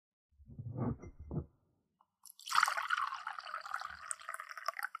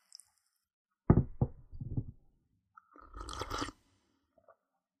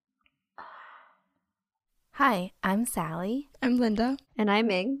Hi, I'm Sally. I'm Linda. And I'm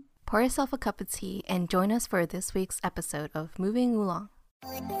Ming. Pour yourself a cup of tea and join us for this week's episode of Moving Oolong.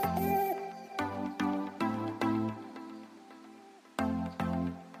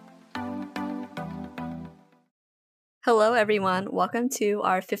 Hello, everyone. Welcome to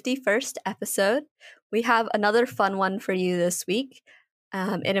our 51st episode. We have another fun one for you this week.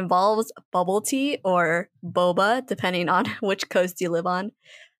 It involves bubble tea or boba, depending on which coast you live on.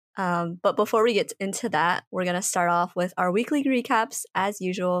 But before we get into that, we're going to start off with our weekly recaps as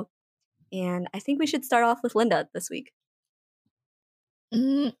usual. And I think we should start off with Linda this week.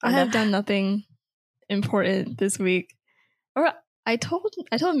 I have done nothing important this week. Or I told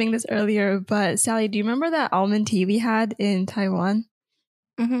Ming this earlier, but Sally, do you remember that almond tea we had in Taiwan?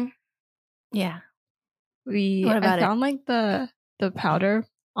 Mm-hmm. Yeah. I found like the powder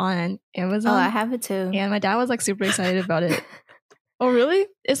on Amazon. Oh, I have it too. And my dad was like super excited about it. Oh, really?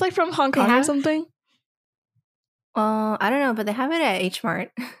 It's like from Hong Kong or something? I don't know, but they have it at H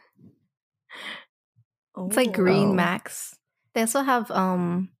Mart. It's like Green Max. They also have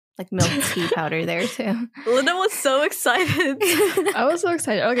like milk tea powder there too. Linda was so excited. I was so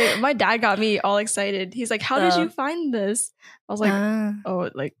excited. Okay, my dad got me all excited. He's like, "How did you find this?" I was like, "Oh,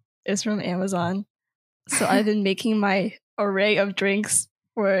 like it's from Amazon." So I've been making my array of drinks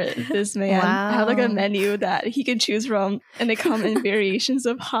for this man. Wow. I have like a menu that he can choose from, and they come in variations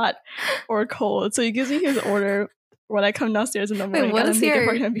of hot or cold. So he gives me his order when I come downstairs in the morning. What is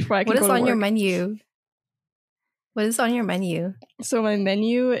for him before I can go to on your work. menu? What is on your menu? So my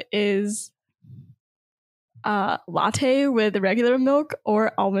menu is latte with regular milk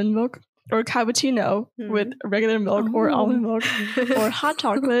or almond milk, or cappuccino with regular milk or almond milk, or hot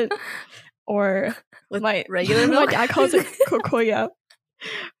chocolate, or with my regular milk. My dad calls it cocoa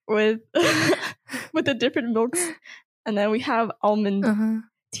with the different milks, and then we have almond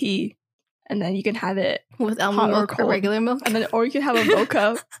tea, and then you can have it with almond milk or regular milk, and then or you can have a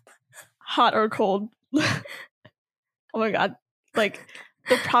mocha, hot or cold. Oh my god! Like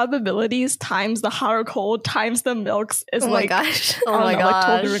the probabilities times the hot or cold times the milks is my gosh! Oh my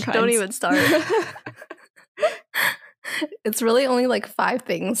gosh! Like don't even start. It's really only like 5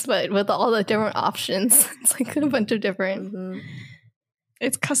 things, but with all the different options, it's like a bunch of different. Mm-hmm.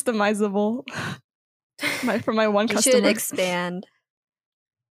 It's customizable. For my one customer. You should expand.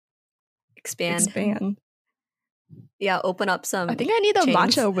 Yeah, open up some. I think I need a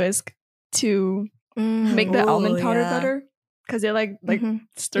matcha whisk to make the almond powder better, because it like stirs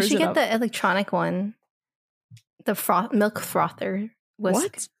it up. You should get the electronic one, the milk frother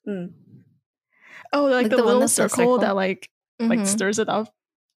whisk. What? Oh, like the little circle that like stirs it up.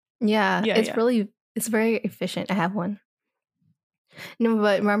 Yeah, it's very efficient. I have one. No,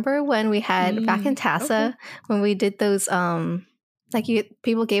 but remember when we had back in TASA when we did those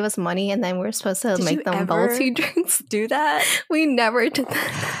people gave us money and then we were supposed to make them bubble tea drinks. Do that? We never did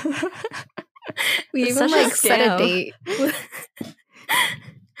that. We even set a date.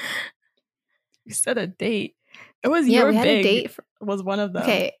 We set a date. It was we had a date. Was one of them.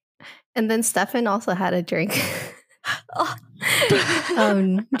 Okay, and then Stefan also had a drink.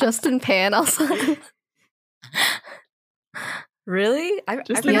 Justin Pan also. Really?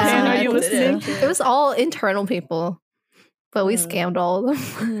 Justin Pan, are you listening? It was all internal people, but we scammed all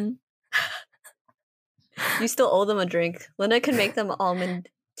of them. You still owe them a drink. Linda can make them almond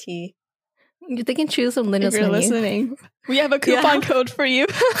tea. They can choose from Linda's menu. If you're listening, we have a coupon code for you.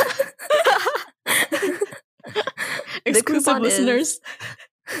 Exclusive listeners.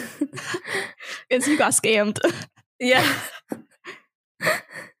 Because you got scammed. Yeah.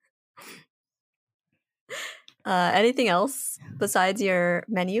 Anything else besides your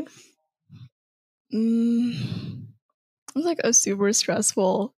menu? It was like a super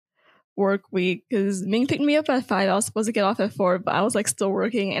stressful work week because Ming picked me up at 5. I was supposed to get off at 4, but I was like still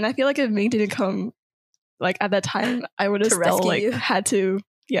working, and I feel like if Ming didn't come like at that time, I would have still like had to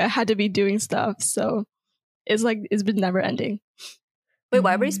be doing stuff. So it's been never ending. Wait,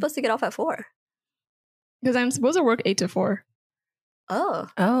 why were you supposed to get off at 4? Because I'm supposed to work 8 to 4. Oh,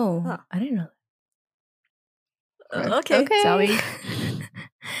 I didn't know. Okay, Sally.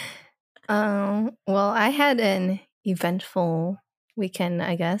 Well, I had an eventful weekend,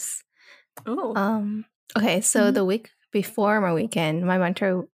 I guess. Oh. Okay, so the week before my weekend, my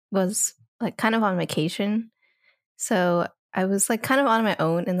mentor was like kind of on vacation. So I was like kind of on my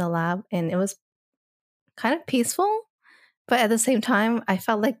own in the lab, and it was kind of peaceful. But at the same time, I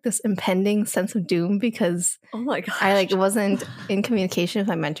felt like this impending sense of doom because oh my gosh. I wasn't in communication with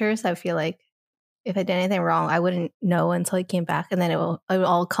my mentors. I feel like if I did anything wrong, I wouldn't know until he came back, and then it would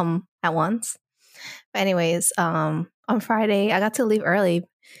all come at once. But anyways, on Friday, I got to leave early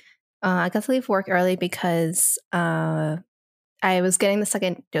I got to leave work early because I was getting the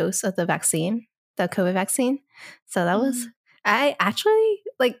second dose of the vaccine, the COVID vaccine. So that was, I actually,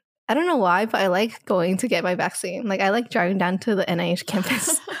 like, I don't know why, but I like going to get my vaccine. Like, I like driving down to the NIH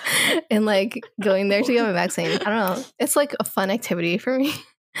campus and like going there to get my vaccine. I don't know. It's like a fun activity for me.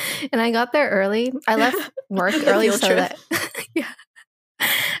 And I got there early. I left work early Field so trip. that, yeah.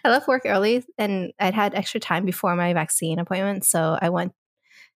 I left work early and I'd had extra time before my vaccine appointment. So I went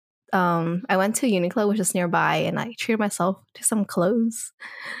to Uniqlo, which is nearby, and I treated myself to some clothes.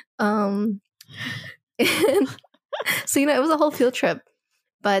 And so, you know, it was a whole field trip.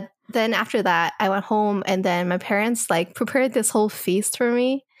 But then after that, I went home and then my parents like prepared this whole feast for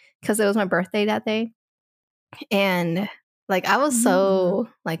me because it was my birthday that day. And like I was so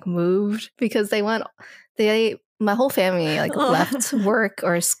like moved because my whole family like left work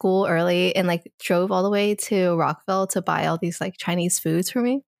or school early and like drove all the way to Rockville to buy all these like Chinese foods for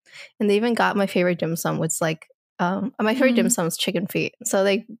me. And they even got my favorite dim sum, which like my favorite dim sum is chicken feet. So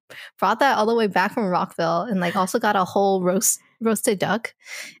they brought that all the way back from Rockville and like also got a whole roasted duck.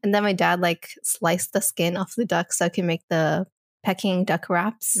 And then my dad like sliced the skin off the duck so I can make the Peking duck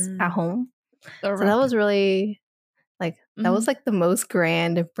wraps at home. So that was really like that was like the most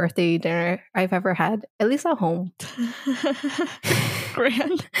grand birthday dinner I've ever had, at least at home.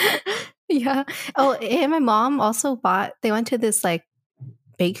 Grand. Yeah. Oh, and my mom also they went to this like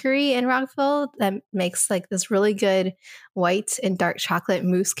bakery in Rockville that makes like this really good white and dark chocolate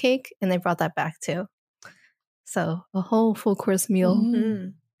mousse cake, and they brought that back too. So a whole full course meal.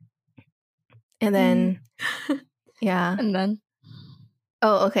 And then yeah. And then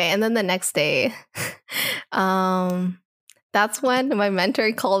oh, okay. And then the next day, that's when my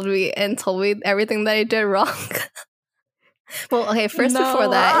mentor called me and told me everything that I did wrong. Well, okay, first before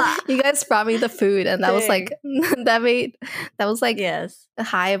that, you guys brought me the food and that was like that was like yes, the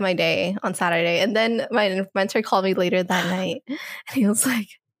high of my day on Saturday. And then my mentor called me later that night and he was like,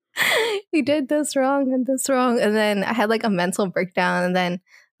 you did this wrong and this wrong. And then I had like a mental breakdown. And then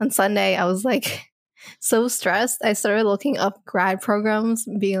on Sunday, I was like so stressed. I started looking up grad programs,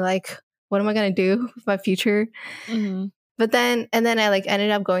 being like, what am I going to do with my future? But then I like ended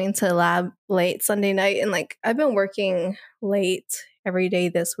up going to the lab late Sunday night. And like I've been working late every day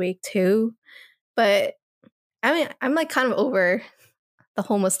this week too. But I mean, I'm like kind of over the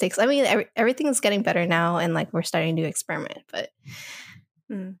whole mistakes. I mean, everything is getting better now and like we're starting to experiment. But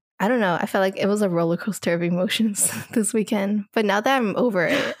I don't know. I felt like it was a roller coaster of emotions this weekend. But now that I'm over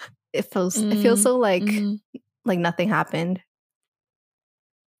it, it feels so like nothing happened.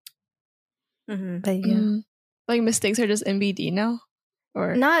 But yeah. Like mistakes are just MBD now?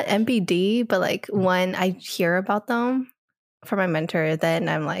 Or not MBD, but like when I hear about them from my mentor, then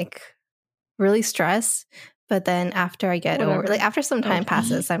I'm like really stressed. But then after I get over, like after some time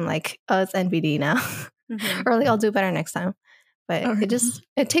passes, I'm like, oh, it's NBD now. Or like I'll do better next time. But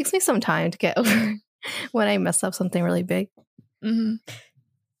it takes me some time to get over when I mess up something really big.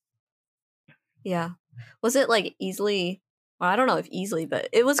 Yeah. Was it like easily, well, I don't know if easily, but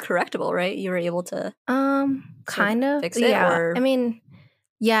it was correctable, right? You were able to kind of fix it? Yeah. Or? I mean,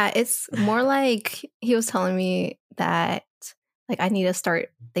 yeah, it's more like he was telling me that like I need to start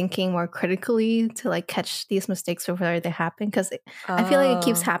thinking more critically to like catch these mistakes before they happen because I feel like it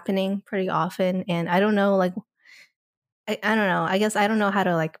keeps happening pretty often and I don't know like I don't know. I guess I don't know how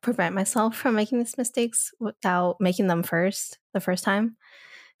to like prevent myself from making these mistakes without making them the first time.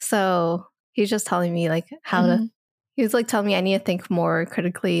 So he's just telling me like how to. He was like telling me I need to think more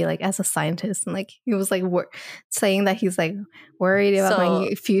critically, like as a scientist, and like he was like saying that he's like worried about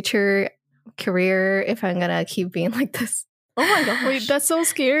my future career if I'm gonna keep being like this. Oh my gosh, wait, that's so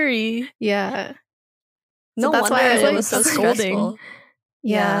scary. Yeah. No, that's why it was so stressful.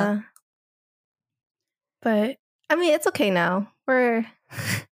 Yeah. But I mean, it's okay now.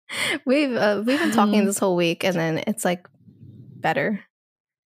 We've been talking this whole week, and then it's like better.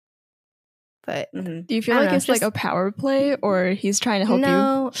 But do you feel like it's like a power play, or he's trying to help you?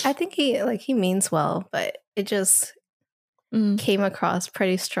 No, I think he means well, but it just came across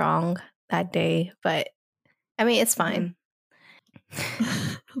pretty strong that day. But I mean, it's fine.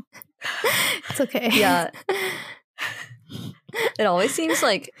 It's okay. Yeah. It always seems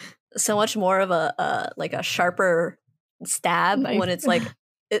like so much more of a like a sharper stab when it's like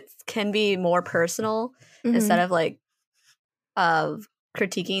it can be more personal instead of like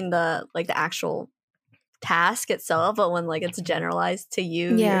critiquing the like the actual task itself, but when like it's generalized to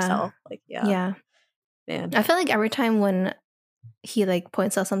you yourself, like man, I feel like every time when he like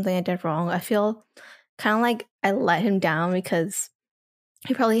points out something I did wrong, I feel kind of like I let him down because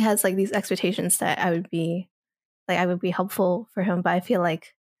he probably has like these expectations that I would be helpful for him, but I feel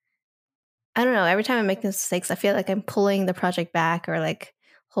like I don't know. Every time I make mistakes, I feel like I'm pulling the project back or like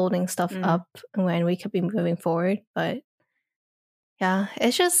holding stuff up when we could be moving forward. But yeah,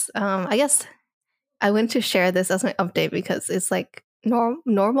 it's just, I guess I want to share this as my update because it's like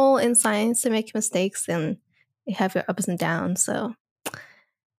normal in science to make mistakes and you have your ups and downs. So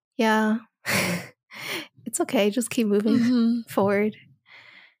yeah, it's okay. Just keep moving forward.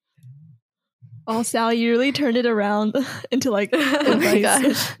 Oh, Sally, you really turned it around into like Oh my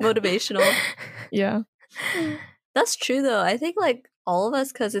gosh. Motivational. Yeah. That's true though. I think like all of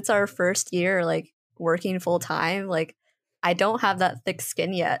us, because it's our first year like working full time, like I don't have that thick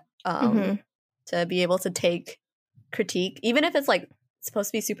skin yet to be able to take critique, even if it's like supposed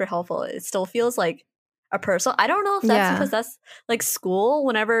to be super helpful. It still feels like a personal. I don't know if that's because that's like school.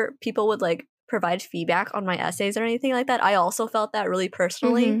 Whenever people would like provide feedback on my essays or anything like that, I also felt that really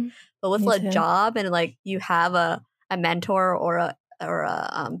personally. But with a job and like you have a mentor or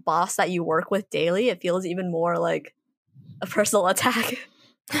a boss that you work with daily, it feels even more like a personal attack.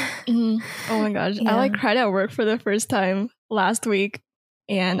 Oh my gosh. I like cried at work for the first time last week,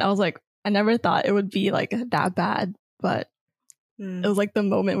 and I was like, I never thought it would be like that bad, but it was like the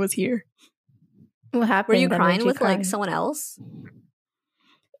moment was here. What happened? Were you crying with like someone else?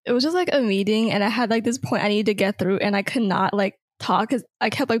 It was just like a meeting, and I had like this point I needed to get through, and I could not like talk because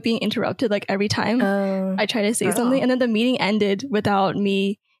I kept like being interrupted like every time I tried to say something, and then the meeting ended without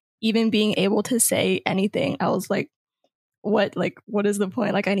me even being able to say anything. I was like, what is the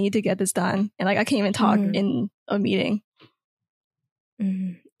point? Like I need to get this done, and like I can't even talk in a meeting.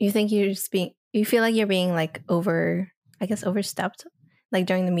 You think you feel like you're being like overstepped like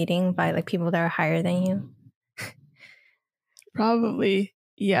during the meeting by like people that are higher than you? Probably.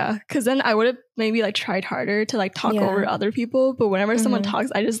 Yeah, because then I would have maybe like tried harder to like talk over other people, but whenever someone talks,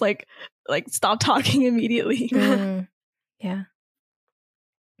 I just like stop talking immediately. Yeah.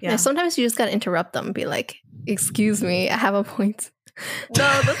 Sometimes you just gotta interrupt them and be like, "Excuse me, I have a point."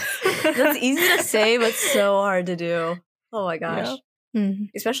 No, that's easy to say, but so hard to do. Oh my gosh. Yeah.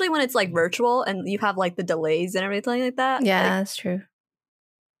 Especially when it's like virtual and you have like the delays and everything like that. Yeah, like, that's true.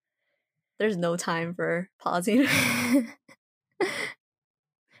 There's no time for pausing.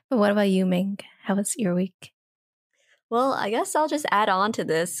 But what about you, Ming? How was your week? Well, I guess I'll just add on to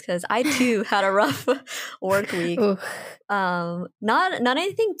this because I too had a rough work week. Not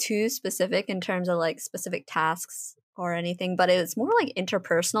anything too specific in terms of like specific tasks or anything, but it's more like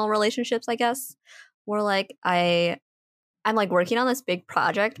interpersonal relationships, I guess. More like I'm like working on this big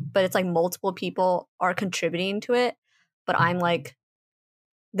project, but it's like multiple people are contributing to it, but I'm like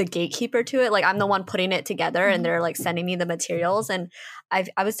the gatekeeper to it. Like I'm the one putting it together and they're like sending me the materials. And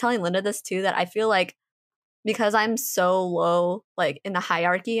I was telling Linda this too, that I feel like because I'm so low like in the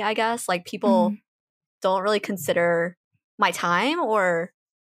hierarchy, I guess, like people don't really consider my time or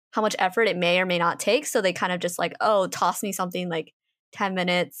how much effort it may or may not take. So they kind of just like, oh, toss me something like 10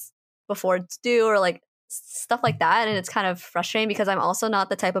 minutes before it's due or like stuff like that. And it's kind of frustrating because I'm also not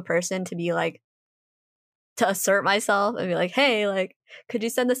the type of person to be like, to assert myself and be like, hey, like, could you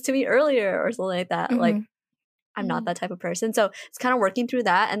send this to me earlier or something like that? Like, I'm not that type of person. So it's kind of working through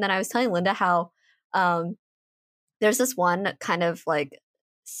that. And then I was telling Linda how there's this one kind of like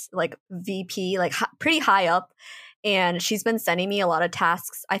VP, like pretty high up. And she's been sending me a lot of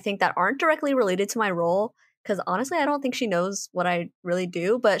tasks, I think, that aren't directly related to my role. Because honestly, I don't think she knows what I really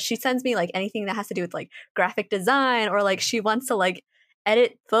do. But she sends me like anything that has to do with like graphic design or like she wants to like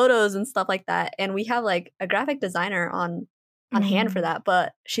edit photos and stuff like that. And we have like a graphic designer on hand for that.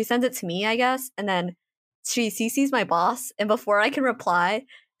 But she sends it to me, I guess. And then she CCs my boss. And before I can reply,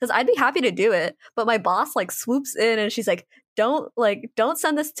 because I'd be happy to do it, but my boss like swoops in and she's like, don't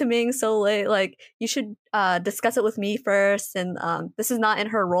send this to Ming so late. Like you should discuss it with me first. And this is not in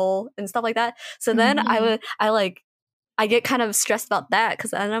her role and stuff like that. So then I get kind of stressed about that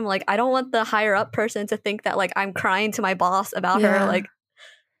because then I'm like, I don't want the higher up person to think that like I'm crying to my boss about her, like,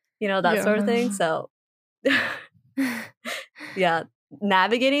 you know, that sort of thing. So yeah,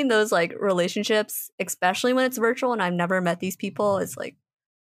 navigating those like relationships, especially when it's virtual and I've never met these people, is like,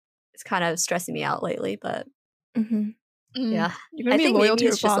 it's kind of stressing me out lately. But yeah, you're gonna be loyal to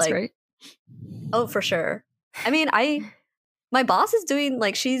your boss, like, right? Oh, for sure. I mean, my boss is doing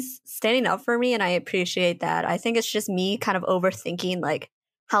like, she's standing up for me and I appreciate that. I think it's just me kind of overthinking like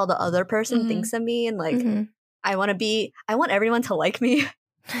how the other person thinks of me and like I want everyone to like me.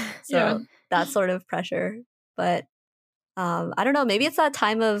 So that sort of pressure. But I don't know, maybe it's that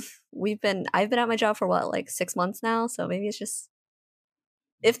time of I've been at my job for what, like 6 months now, so maybe it's just,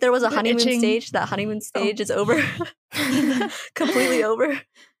 if there was a honeymoon stage, that honeymoon stage is over. Completely over.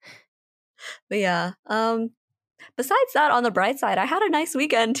 But yeah, besides that, on the bright side, I had a nice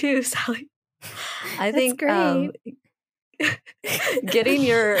weekend too, Sally. I That's think great. getting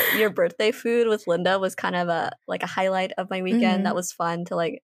your birthday food with Linda was kind of a highlight of my weekend. That was fun to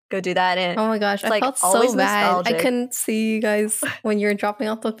like go do that, and Oh my gosh, it's I like felt always so bad. I nostalgic. couldn't see you guys when you were dropping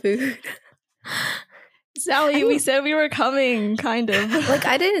off the food. Sally, we said we were coming, kind of. Like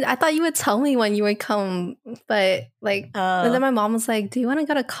I thought you would tell me when you would come, but like and then my mom was like, "Do you want to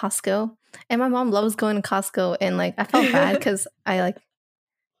go to Costco?" And my mom loves going to Costco, and like I felt bad because I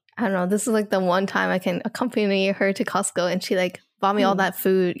don't know, this is like the one time I can accompany her to Costco, and she like bought me all that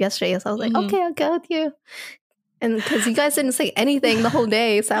food yesterday. So I was like, okay, I'll go with you. And because you guys didn't say anything the whole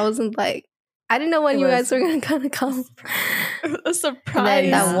day, so I wasn't like, I didn't know when you guys were gonna come. A surprise. And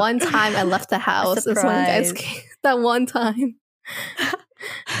then that one time I left the house is when you guys came. That one time.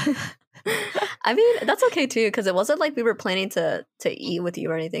 I mean, that's okay too, because it wasn't like we were planning to eat with you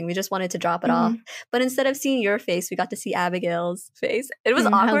or anything. We just wanted to drop it off. But instead of seeing your face, we got to see Abigail's face. It was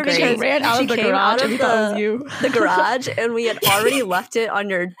awkward because she ran out of the garage and thought it was you. The garage, and we had already left it on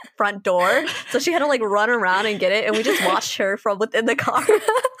your front door. So she had to like run around and get it, and we just watched her from within the car.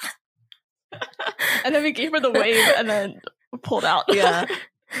 And then we gave her the wave and then pulled out. Yeah.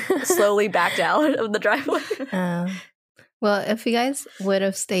 Slowly backed out of the driveway. Well, if you guys would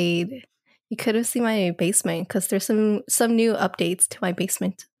have stayed, you could have seen my basement because there's some new updates to my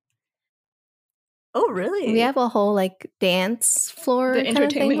basement. Oh, really? We have a whole like dance floor The kind of thing,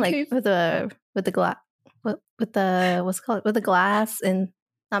 entertainment like cave? with the glass, with the what's it called, with the glass and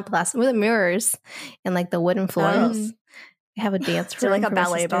not glass, with the mirrors and like the wooden floors. We have a dance So room, like a for my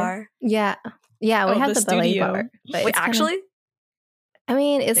ballet sister. bar. Yeah, we have the ballet studio. bar. But Wait, it's actually? I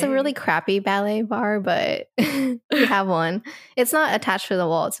mean, it's a really crappy ballet bar, but we have one. It's not attached to the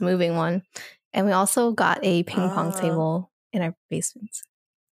wall; it's a moving one. And we also got a ping pong table in our basement.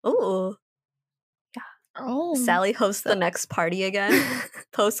 Ooh. Yeah. Oh. Sally hosts the next party again,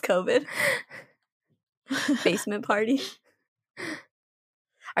 post-COVID. Basement party.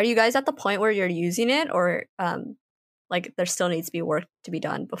 Are you guys at the point where you're using it, or like there still needs to be work to be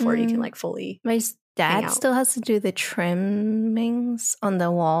done before you can like fully? My dad still has to do the trimmings on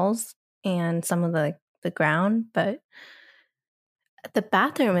the walls and some of the ground, but the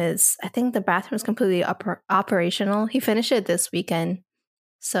bathroom is, I think the bathroom is completely operational. He finished it this weekend.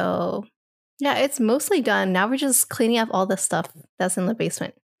 So yeah, it's mostly done. Now we're just cleaning up all the stuff that's in the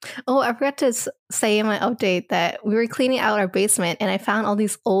basement. Oh, I forgot to say in my update that we were cleaning out our basement and I found all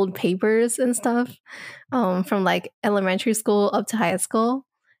these old papers and stuff from like elementary school up to high school.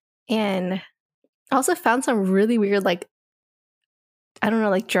 And I also found some really weird, like, I don't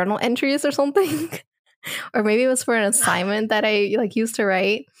know, like journal entries or something. Or maybe it was for an assignment that I like used to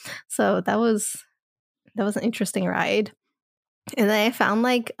write. So that was an interesting ride. And then I found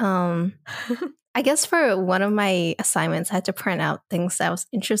like I guess for one of my assignments I had to print out things that I was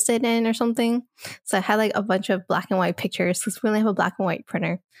interested in or something. So I had like a bunch of black and white pictures because we only have a black and white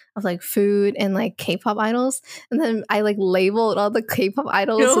printer of like food and like K-pop idols. And then I like labeled all the K-pop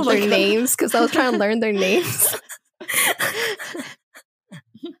idols with their names because I was trying to learn their names.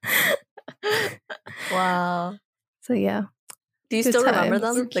 Wow. So yeah. Do you still remember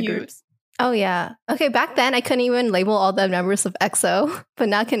them? The groups? Oh yeah. Okay, back then I couldn't even label all the members of EXO, but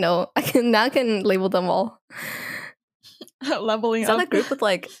now I can label them all. Leveling up. Is that a group with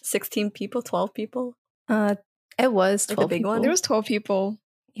like 16 people, 12 people? It was 12 like a big people. one. There was 12 people.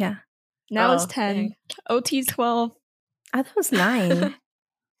 Yeah. Now it's 10. Dang. OT's 12. I thought it was 9.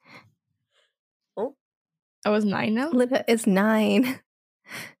 Oh. I was 9 now? Linda is 9.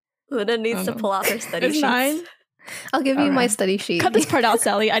 Linda needs to pull out her study sheets. 9? I'll give you my study sheet. Cut this part out,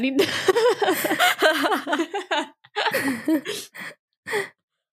 Sally. I need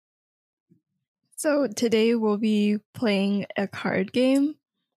So today we'll be playing a card game.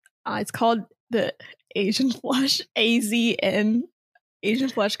 It's called the Asian Flush, AZN, Asian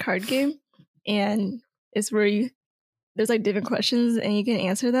Flush card game. And it's where there's like different questions and you can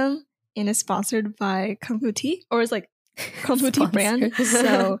answer them. And it's sponsored by Kung Fu Tea, or it's like Kung Fu Tea brand.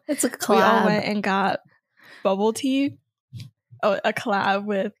 So it's a collab. We all went and got bubble tea. Oh, a collab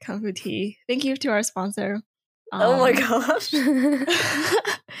with Kung Fu Tea. Thank you to our sponsor. Oh my gosh.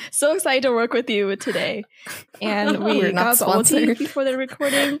 So excited to work with you today. And we got bubble tea before the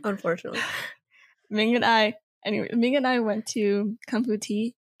recording. Unfortunately. Ming and I went to Kung Fu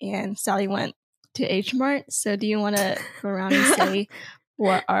Tea and Sally went to H Mart. So do you want to go around and say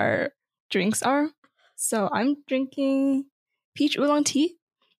what our drinks are? So I'm drinking peach oolong tea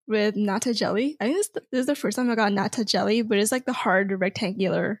with nata jelly. I think this is the first time I got nata jelly, but it's like the hard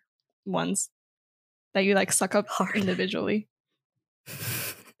rectangular ones that you like suck up individually.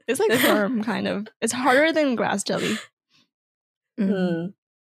 It's like firm, kind of. It's harder than grass jelly.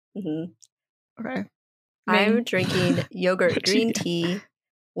 Mm-hmm. Mm-hmm. Okay. I'm drinking yogurt What you green get? tea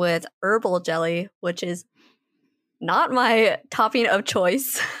with herbal jelly, which is not my topping of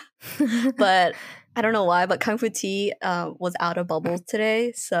choice. But I don't know why, but Kung Fu Tea was out of bubbles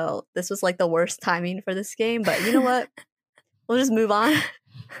today, so this was like the worst timing for this game. But you know what? We'll just move on.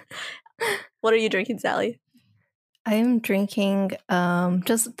 What are you drinking, Sally? I'm drinking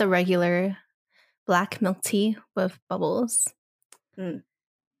just the regular black milk tea with bubbles. We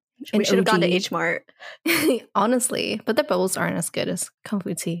An should have gone to OG. H Mart. Honestly, but the bubbles aren't as good as Kung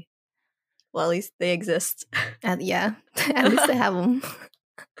Fu Tea. Well, at least they exist. Yeah, at least I have them.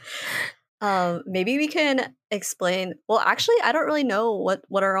 Maybe we can explain. Well, actually, I don't really know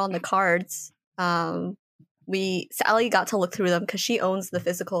what are on the cards. Sally got to look through them because she owns the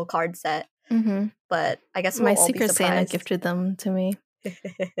physical card set. Mm-hmm. But I guess My we'll all be Secret Santa surprised. gifted them to me.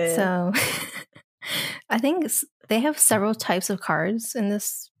 So I think they have several types of cards in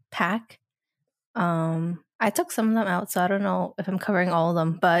this pack. I took some of them out, so I don't know if I'm covering all of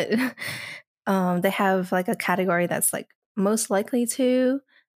them, but they have like a category that's like most likely to.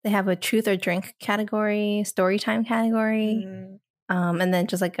 They have a truth or drink category, story time category, and then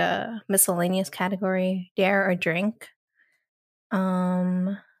just like a miscellaneous category, dare or drink.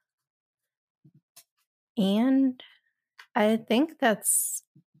 And I think that's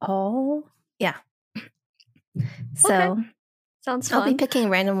all. Yeah. So Okay. Sounds fun. I'll be picking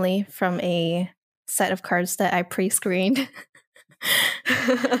randomly from a set of cards that I pre-screened.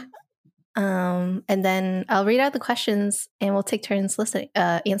 And then I'll read out the questions and we'll take turns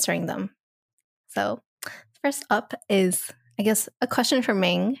answering them. So first up is, I guess, a question for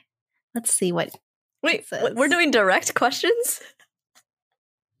Ming. Let's see what. Wait, says. we're doing direct questions?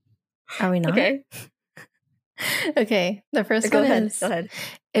 Are we not? Okay. Okay. The first Go one ahead. is, Go ahead.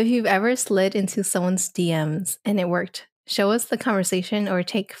 if you've ever slid into someone's DMs and it worked, show us the conversation or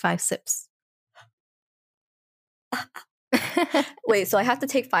take 5 sips. Wait, so I have to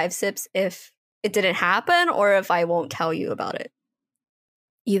take 5 sips if it didn't happen or if I won't tell you about it?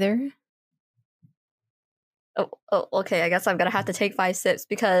 Either. Oh, okay. I guess I'm going to have to take 5 sips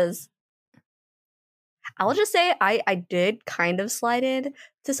because I'll just say I did kind of slide in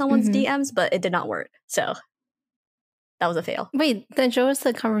to someone's DMs, but it did not work. So that was a fail. Wait, then show us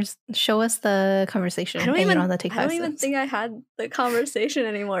the conversation. I don't and even, you don't have to take 5 I don't even sips. think I had the conversation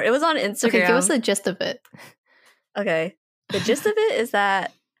anymore. It was on Instagram. Okay, give us the gist of it. Okay. The gist of it is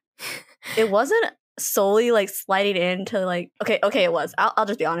that it wasn't solely like sliding into like okay, it was. I'll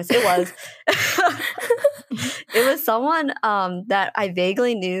just be honest. It was. It was someone that I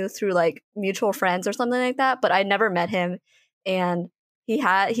vaguely knew through like mutual friends or something like that, but I never met him. And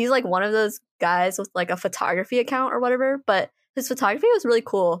he's like one of those guys with like a photography account or whatever, but his photography was really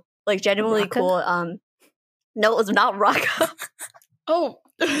cool. Like genuinely Raka? cool. No, it was not Raka. Oh.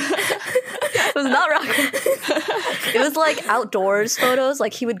 It was not Raka. It was like outdoors photos.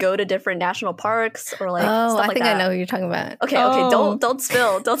 Like he would go to different national parks or like stuff like I think that. I know who you're talking about. Okay, Oh. don't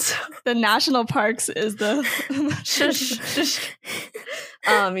spill. Don't spill. The national parks is the Shush.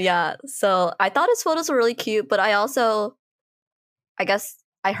 Yeah. So I thought his photos were really cute, but I guess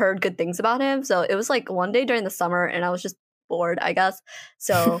I heard good things about him. So it was like one day during the summer and I was just bored, I guess.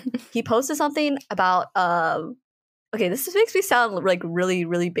 So he posted something about okay, this makes me sound like really,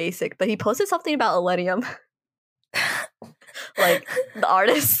 really basic, but he posted something about Illenium. Like the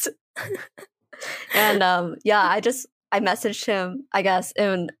artist. And yeah, I messaged him, I guess,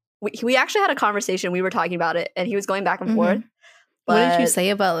 and we actually had a conversation. We were talking about it, and he was going back and forth. What did you but say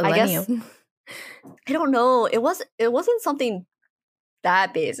about I guess- Illenium? I don't know. It wasn't something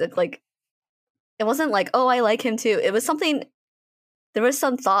that basic. Like it wasn't like, oh, I like him too. It was something. There was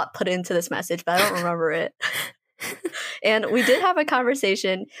some thought put into this message, but I don't remember it. And we did have a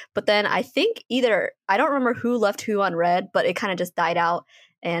conversation, but then I think I don't remember who left who unread, but it kind of just died out.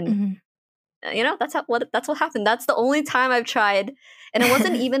 And you know, that's what happened. That's the only time I've tried, and it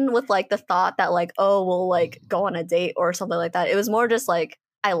wasn't even with like the thought that like, oh, we'll like go on a date or something like that. It was more just like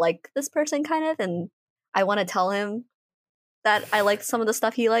I like this person kind of, and I want to tell him that I like some of the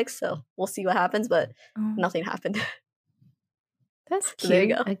stuff he likes. So we'll see what happens, but nothing happened. That's So cute, there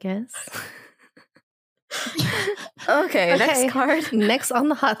you go. I guess. Okay, next card. Next on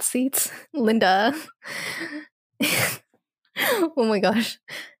the hot seats, Linda. Oh my gosh.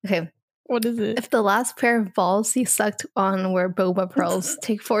 Okay. What is it? If the last pair of balls you sucked on were boba pearls,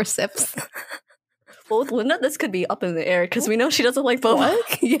 take 4 sips. Well, with Linda, this could be up in the air because we know she doesn't like boba.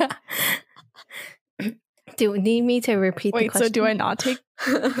 Yeah. Do you need me to repeat the Wait, question? so do I not take?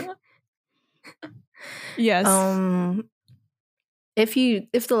 Yes.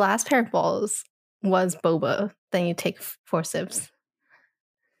 If the last pair of balls was boba, then you take 4 sips.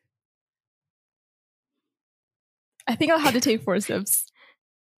 I think I'll have to take 4 sips.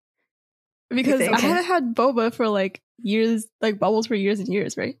 Because think? I haven't had boba for like years, like bubbles for years and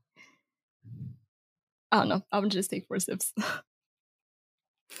years, right? I don't know. I'm just take 4 sips.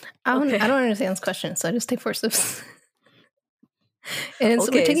 I don't Okay. understand this question, so I just take 4 sips. And we're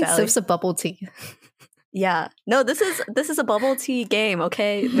Okay, taking Sally. sips of bubble tea. Yeah. No, this is a bubble tea game,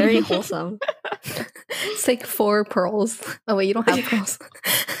 okay? Very wholesome. It's like 4 pearls. Oh wait, you don't have pearls.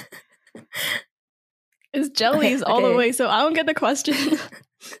 It's jellies all the okay. way, so I don't get the question.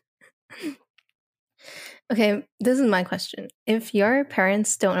 Okay, this is my question. If your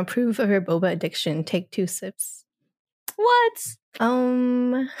parents don't approve of your boba addiction, take 2 sips. What?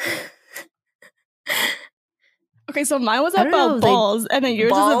 Okay, so mine was I don't know, about like, balls, and then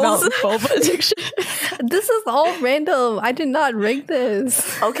yours balls? is about boba addiction. This is all random. I did not rig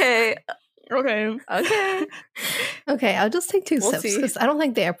this. Okay. Okay. Okay. Okay, I'll just take 2 We'll sips see. because I don't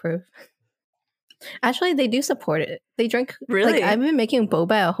think they approve. Actually, they do support it. They drink. Really? Like, I've been making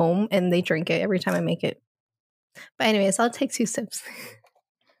boba at home, and they drink it every time I make it. But anyways, I'll take 2 sips.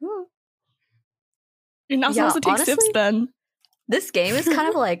 You're not Yeah, supposed to take sips honestly- then. This game is kind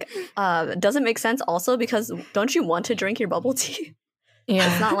of like doesn't make sense also because don't you want to drink your bubble tea? Yeah.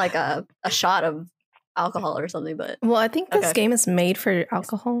 It's not like a shot of alcohol or something, but Well, I think this Okay. game is made for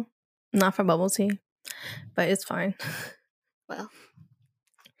alcohol, not for bubble tea. But it's fine. Well.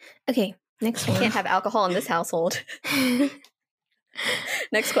 Okay, next one. can't have alcohol in this household.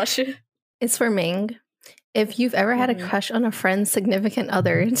 Next question. It's for Ming. If you've ever had a Mhm. crush on a friend's significant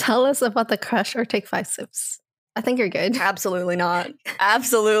other, tell us about the crush or take 5 sips. I think you're good. Absolutely not.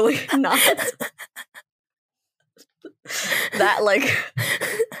 Absolutely not. That like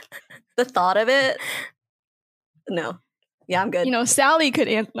the thought of it. No. Yeah, I'm good. You know, Sally could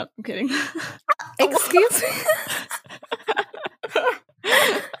answer. No, I'm kidding. Excuse me.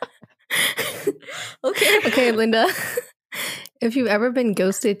 Okay. Okay, Linda. If you've ever been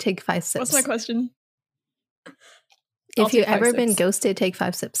ghosted, take 5 sips. What's my question? I'll If you've take 5 ever been sips. ghosted, take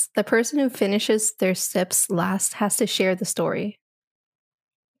 5 sips. The person who finishes their sips last has to share the story.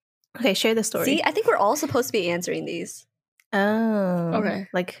 Okay, share the story. See, I think we're all supposed to be answering these. Oh. Okay.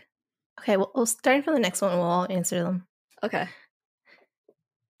 Like, okay, well, starting from the next one, we'll all answer them. Okay.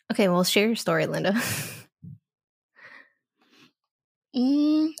 Okay, well, share your story, Linda.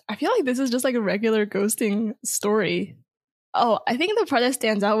 I feel like this is just like a regular ghosting story. Oh, I think the part that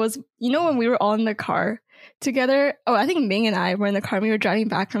stands out was, you know, when we were all in the car together. Oh, I think Ming and I were in the car and we were driving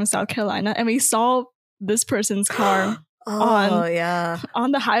back from South Carolina and we saw this person's car Oh, yeah.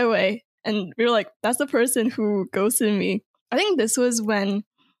 on the highway. And we were like, that's the person who ghosted me. I think this was when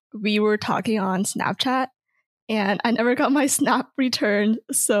we were talking on Snapchat and I never got my snap returned.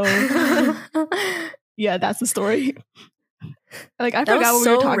 So yeah, that's the story. Like, I That forgot was what we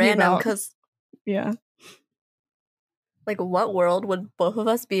were so talking random about. because, Yeah. like, what world would both of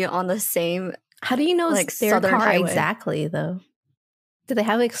us be on the same? How do you know Like, it's their Southern car Highway. exactly, though? Do they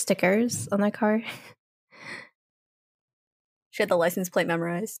have like stickers on their car? She had the license plate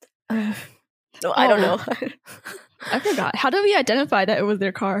memorized. Uh, No, I don't Oh. know. I forgot. How did we identify that it was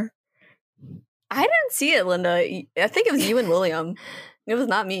their car? I didn't see it, Linda. I think it was you and William. It was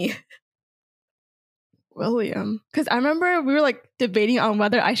not me. William. Because I remember we were like debating on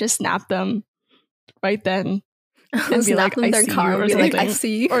whether I should snap them right then. And be like, snap them "I their see car you," or and be like, I something.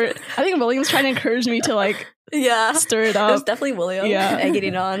 see you. Or I think William's trying to encourage me to like Yeah. stir it It was up. definitely William. Yeah. Egging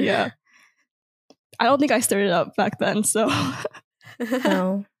it on. Yeah. I don't think I stirred it up back then. So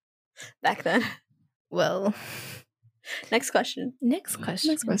No. Back then. Well, Next question. next question.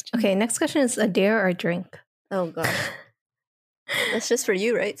 Next question. Okay, next question is a dare or a drink. Oh, God. That's just for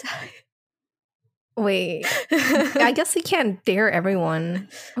you, right? Wait, I guess we can't dare everyone.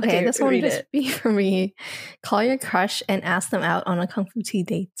 Okay, Okay, this one read just it. be for me. Call your crush and ask them out on a kung fu tea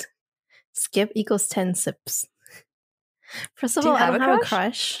date. Skip equals 10 sips. First of Do you all, I have don't a have a crush?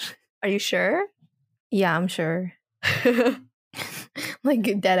 crush. Are you sure? Yeah, I'm sure.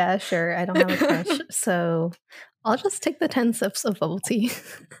 Like dead ass sure I don't have a crush. So I'll just take the 10 sips of bubble tea.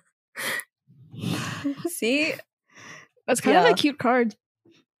 See? that's kind of Yeah. a cute card.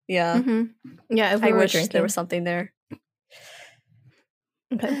 Yeah. hmm Yeah, if we I were wish drinking. there was something there.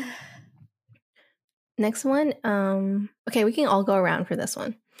 Okay. Next one. Okay, we can all go around for this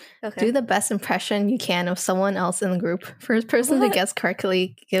one. Okay. Do the best impression you can of someone else in the group. First person What? to guess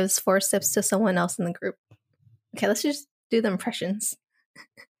correctly gives 4 sips to someone else in the group. Okay, let's just do the impressions.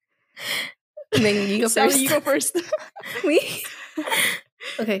 And then you go Sally, first. you go first. Me?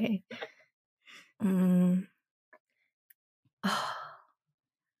 Okay.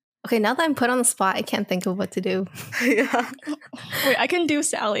 Okay, now that I'm put on the spot, I can't think of what to do. Yeah. Wait, I can do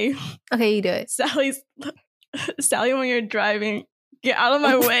Sally. Okay, you do it. Sally's Sally, when you're driving, get out of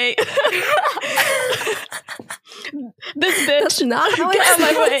my way. This bitch. That's not how Get out of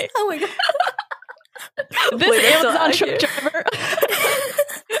my way. Oh my god. This Wait, that's not Amazon truck accurate. driver.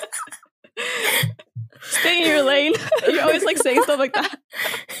 Stay in your lane. You're always like saying stuff like that.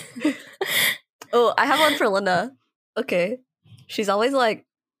 Oh, I have one for Linda. Okay. She's always like,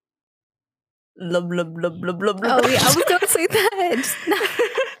 blub, blub, blub, blub, blub, blub. Oh yeah, I was gonna say that.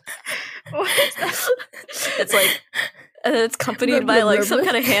 What is that? It's like, and then it's accompanied by like some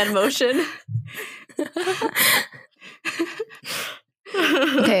kind of hand motion.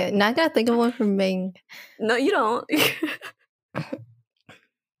 Okay, now I gotta think of one from Ming. No, you don't.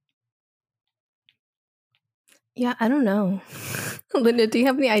 Yeah, I don't know. Linda, do you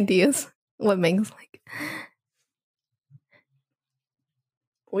have any ideas what Ming's like?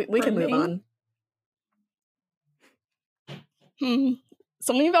 We can For move me? on.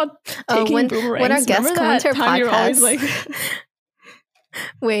 Something about Oh, taking boomerangs. when our guests Remember come that into our time you're always podcast. like,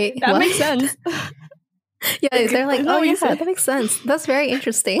 Wait, that what? makes sense. Yeah, they're like, There's no oh yeah, reason. that makes sense. That's very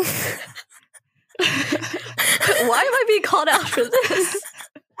interesting. Why am I being called out for this?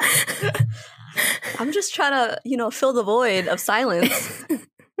 I'm just trying to, fill the void of silence.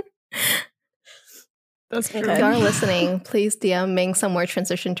 That's true. If Okay. you are listening, please DM Ming some more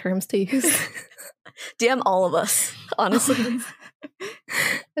transition terms to use. DM all of us, honestly.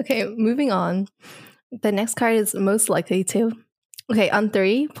 Okay, moving on. The next card is most likely to. Okay, on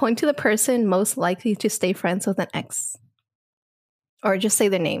 3, point to the person most likely to stay friends with an ex. Or just say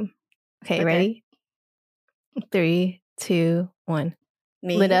their name. Okay, Okay. ready? 3, 2, 1.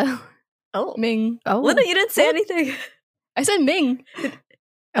 Me. Linda. Oh. Ming. Oh, Linda, you didn't say anything. I said Ming.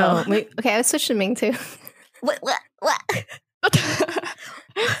 oh, wait. Okay, I switched to Ming too. What?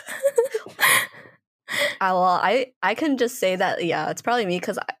 I can just say that, yeah, it's probably me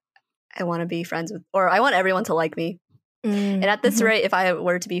because I want to be friends with, or I want everyone to like me. And at this rate, if I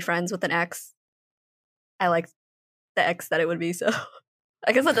were to be friends with an ex, I like the ex that it would be. So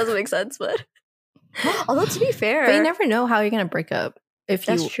I guess that doesn't make sense, but although to be fair, But you never know how you're gonna break up if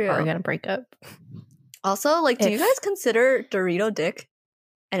That's you true. are gonna break up. also, like, do you If- guys consider Dorito Dick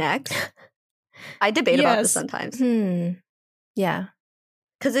an ex? I debate about this Yes. sometimes. Yeah.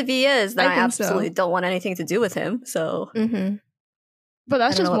 Because if he is, then I I, think so. absolutely don't want anything to do with him. So Mm-hmm. But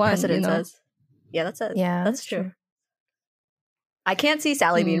that's I don't just know what one, precedent you know? says. Yeah, that's it. Yeah, that's true. I can't see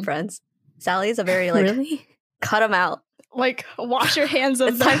Sally being friends. Sally is a very like Really? cut him out. Like, wash your hands of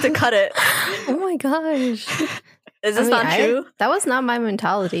It's time to them. cut it. Oh my gosh. Is this not true? That was not my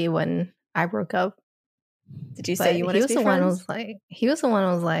mentality when I broke up. Did you But say you want he to was be the one who friends? was like, he was the one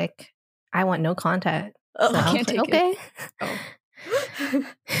who was like, I want no contact. Oh, So I was can't like, take it. okay. Oh.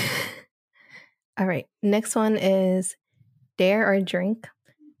 All right. Next one is dare or drink.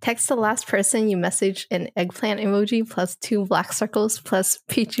 Text the last person you message an eggplant emoji plus 2 black circles plus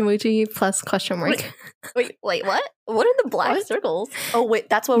peach emoji plus question mark. wait, what? What are the black What? circles? Oh, wait,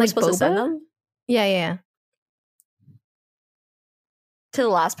 that's what we're Like supposed to send boba? them? Yeah. To the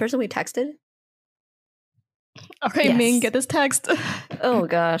last person we texted? Okay, Yes. Ming, get this text. Oh,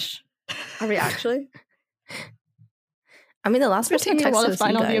 gosh. Are we actually? I mean, the last It's person taking a while texted to was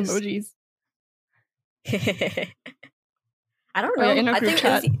find you all the guys. emojis. I don't Oh, know. yeah, in our I group think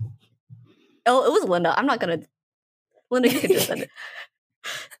chat. it was Linda. I'm not gonna. Linda, you can just send it.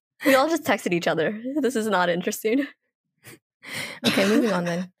 We all just texted each other. This is not interesting. Okay, moving on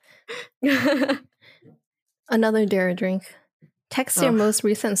then. Another dare or drink. Text your Ugh. most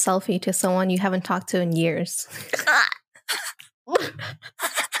recent selfie to someone you haven't talked to in years.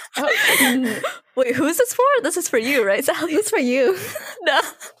 Wait, who is this for? This is for you, right, Sally? It's for you. No.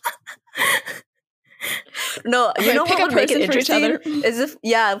 No, you Okay, know pick what a would make it person for each interesting? other. Is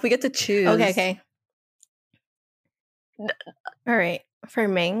if we get to choose. Okay. All right. For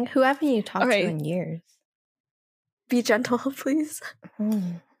Ming, who haven't you talked Okay. to in years? Be gentle, please.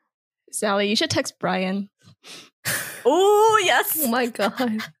 Sally, you should text Brian. Oh, yes. Oh my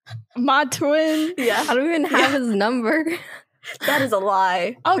god. My twin. Yeah, I don't even have his number. that is a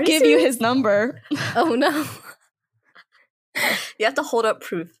lie. I'll Are give you serious? his number. Oh no. You have to hold up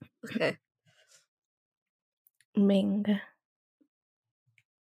proof. Okay. Ming.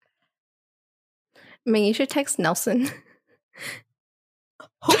 Ming, you should text Nelson.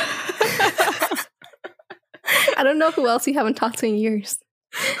 I don't know who else you haven't talked to in years.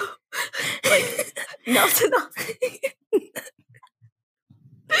 Like, Nelson.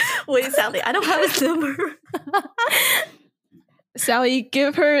 Wait, Sally, I don't have his number. Sally,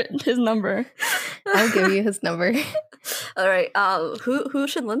 give her his number. I'll give you his number. All right. Who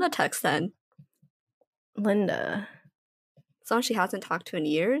should Linda text then? Linda. Someone she hasn't talked to in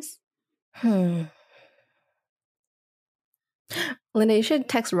years. Linda, you should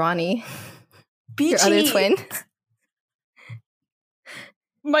text Ronnie, Beachy. your other twin.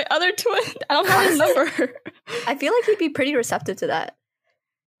 My other twin. I don't have his number. I feel like he'd be pretty receptive to that.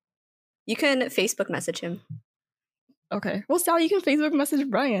 You can Facebook message him. Okay. Well, Sally, you can Facebook message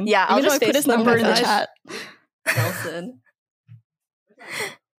Brian. Yeah, I'll Even though just I put his Facebook number in the message. chat. Nelson.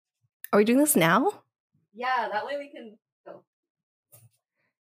 Are we doing this now? Yeah, that way we can go.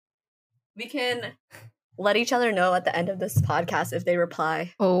 We can let each other know at the end of this podcast if they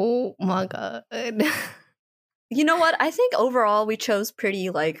reply. Oh my god. You know what? I think overall we chose pretty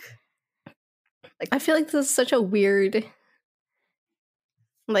I feel like this is such a weird.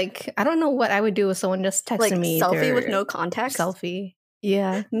 Like, I don't know what I would do if someone just texted me selfie their with no context. selfie.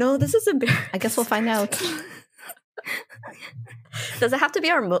 Yeah, No, this is embarrassing. I guess we'll find out. Does it have to be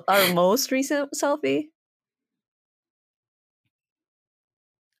our most recent selfie?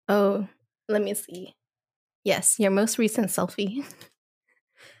 Oh, let me see. Yes, your most recent selfie.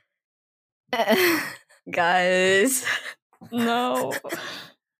 Guys, No.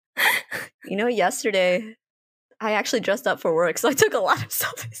 you know, yesterday I actually dressed up for work, so I took a lot of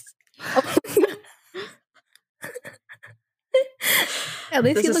selfies. At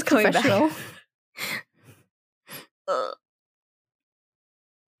least This you is look coming back. professional. Ugh.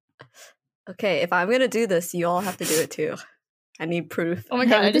 Okay, if I'm gonna do this, you all have to do it too. I need proof. Oh my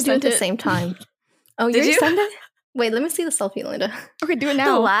Okay, god, we I just just do it at sent the it. same time. Oh, Did you you? send it? Wait, let me see the selfie, Linda. Okay, do it The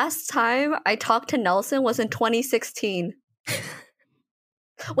now. last time I talked to Nelson was in 2016.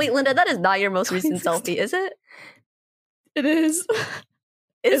 Wait, Linda, that is not your most recent 2016. selfie, is it? It is. Is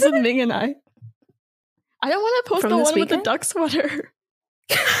It's it? with Ming and I. I don't want to post From the this one with the weekend? duck sweater.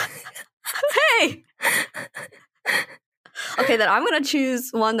 Hey! Okay, then I'm gonna choose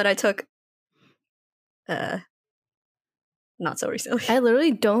one that I took not so recently. I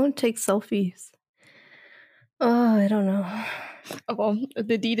literally don't take selfies. Oh, I don't know. Oh, well,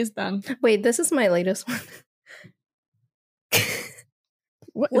 the deed is done. Wait, this is my latest one.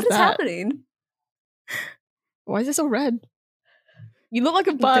 What is is that? happening? Why is it so red? You look like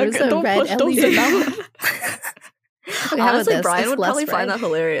a bug. There's a Don't red push. Don't sit LED. down. Okay, how about Honestly, this? Brian It's would less probably find red. that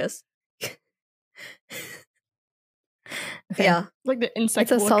hilarious. Okay. Yeah. Like the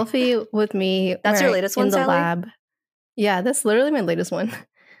insect. It's a look. selfie with me. That's your where latest in one, the Sally? lab. Yeah, that's literally my latest one.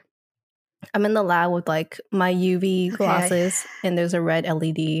 I'm in the lab with like my UV Okay. glasses, and there's a red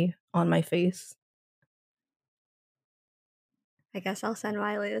LED on my face. I guess I'll send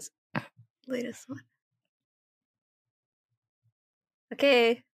my latest one.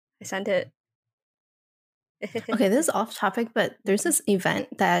 Okay, I sent it. Okay, this is off topic, but there's this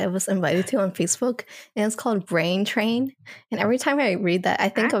event that I was invited to on Facebook, and it's called Brain Train. And every time I read that, I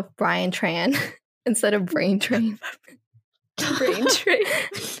think of Brian Tran instead of Brain Train. Brain train.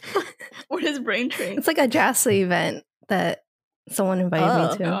 What is brain train? It's like a jazz event that someone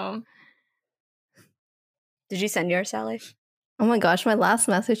invited me to. Did you send yours, Sally? Oh my gosh, my last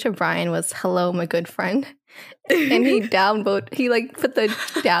message to Brian was "Hello, my good friend," and he he like put the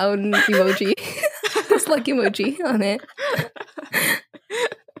down emoji, this like emoji on it.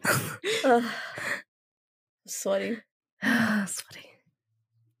 Ugh. Sweaty. Sweaty.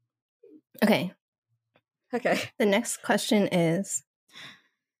 Okay, Okay. the next question is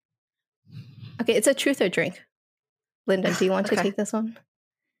okay. It's a truth or drink. Linda, do you want to Okay. take this one?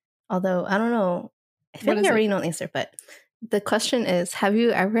 Although I don't know, I What think is I it? already know the answer, but the question is: have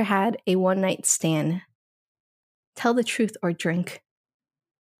you ever had a one-night stand? Tell the truth or drink.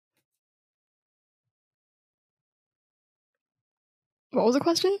 What was the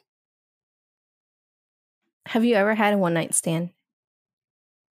question? Have you ever had a one-night stand?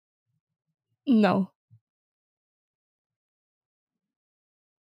 No.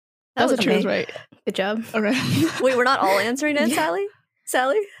 That That's was the truth, okay. right? Good job. Okay. Wait, we're not all answering it, Yeah. Sally?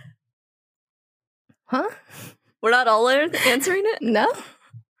 Sally? Huh? We're not all answering it? No.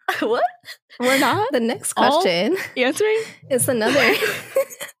 What? We're not The next All? question answering? is another.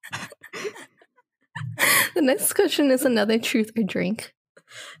 The next question is another truth or drink.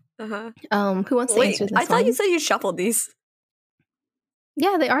 Uh-huh. Who wants to Wait, answer this I thought one? you said you shuffled these.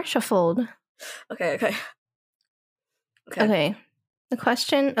 Yeah, they are shuffled. Okay. Okay. The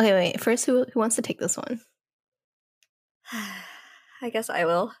question. Okay, wait. First, who wants to take this one? I guess I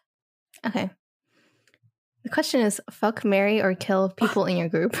will. Okay. The question is: fuck, marry, or kill people in your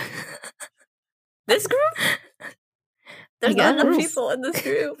group. This group? There's guess. not enough people in this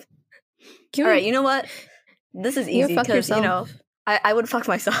group. You- All right, you know what? This is you easy fuck because, you know, yourself. I would fuck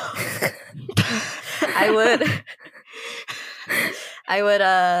myself. I would,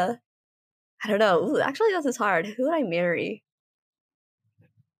 I don't know. Ooh, actually, this is hard. Who would I marry?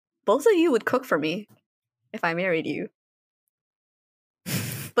 Both of you would cook for me if I married you.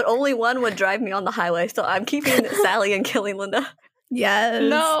 but only one would drive me on the highway. So I'm keeping Sally and killing Linda. Yes.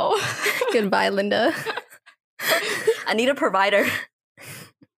 No. Goodbye, Linda. I need a provider.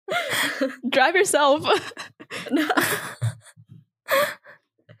 Drive yourself.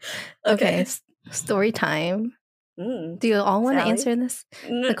 Okay. Story time. Mm. Do you all want to Sally? answer this?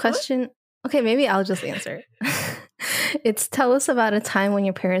 No, The question. Okay, maybe I'll just answer it. It's tell us about a time when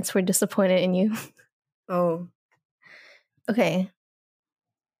your parents were disappointed in you. Oh. Okay.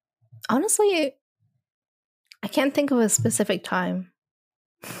 Honestly, I can't think of a specific time.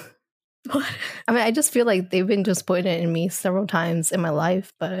 What? I mean, I just feel like they've been disappointed in me several times in my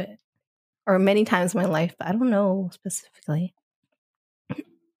life, or many times in my life, but I don't know specifically.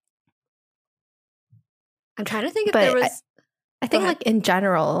 I'm trying to think if But there was. I think, Go ahead. like, in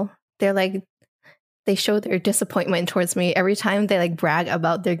general, they show their disappointment towards me every time they like brag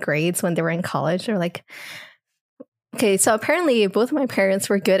about their grades when they were in college. Or like, okay, so apparently both of my parents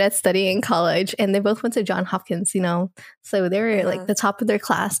were good at studying in college, and they both went to Johns Hopkins, so they were like the top of their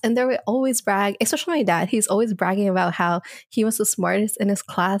class, and they would always brag, especially my dad. He's always bragging about how he was the smartest in his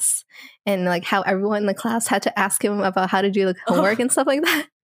class, and like how everyone in the class had to ask him about how to do like homework and stuff like that.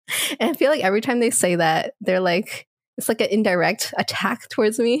 And I feel like every time they say that, they're like, it's like an indirect attack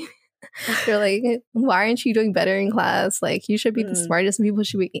towards me. They're like, why aren't you doing better in class? Like, you should be the smartest, and people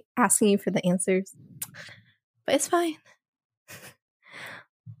should be asking you for the answers. But it's fine.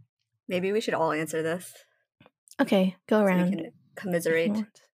 Maybe we should all answer this. Okay, go So we around. can commiserate.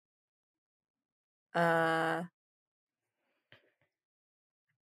 I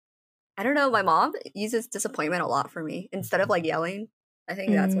don't know. My mom uses disappointment a lot for me instead of like yelling. I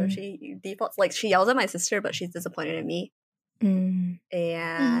think that's where she defaults. Like, she yells at my sister, but she's disappointed in me. And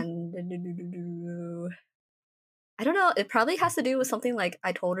I don't know. It probably has to do with something like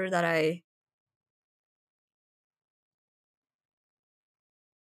I told her that I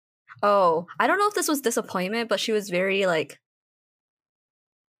don't know if this was disappointment, but she was very like,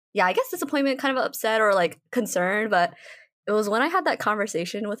 yeah, I guess disappointment, kind of upset or like concerned. But it was when I had that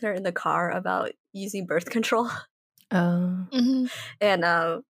conversation with her in the car about using birth control. Oh. And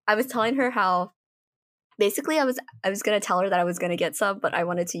I was telling her how basically I was going to tell her that I was going to get some, but I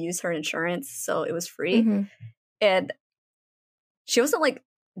wanted to use her insurance, so it was free. And she wasn't like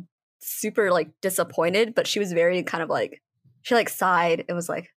super like disappointed, but she was very kind of like, she like sighed. It was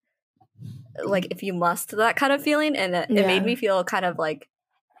like if you must, that kind of feeling. And it made me feel kind of like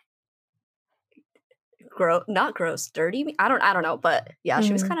not gross, dirty. I don't know. But yeah,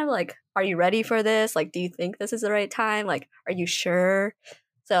 she was kind of like, are you ready for this? Like, do you think this is the right time? Like, are you sure?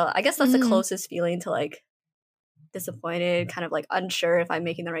 So I guess that's the closest feeling to like disappointed, kind of like unsure if I'm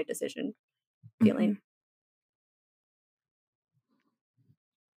making the right decision feeling.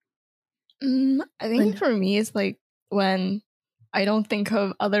 I think for me, it's like when I don't think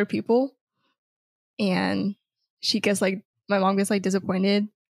of other people and my mom gets like disappointed.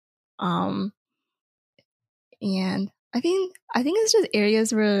 And I think it's just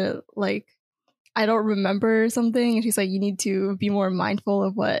areas where like I don't remember something, and she's like, you need to be more mindful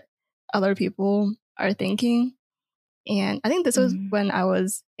of what other people are thinking. And I think this was when I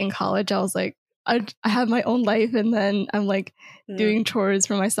was in college. I was like, I have my own life, and then I'm like doing chores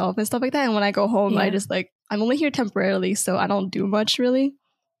for myself and stuff like that. And when I go home, I just like, I'm only here temporarily, so I don't do much really.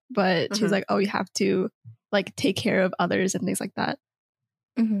 But she's like, oh, you have to like take care of others and things like that.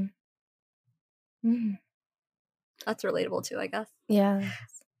 That's relatable too, I guess. Yeah.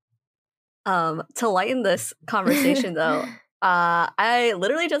 To lighten this conversation though, I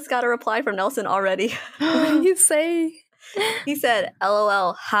literally just got a reply from Nelson already. What did you say? He said,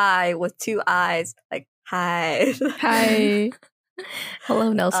 LOL, hi, with 2 eyes. Like, hi. Hi.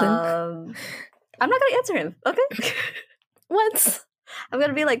 Hello, Nelson. I'm not gonna answer him. Okay. What? I'm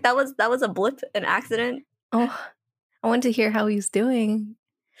gonna be like, that was a blip, an accident. Oh, I want to hear how he's doing.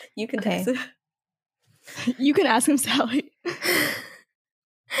 You can text him. You can ask him, Sally.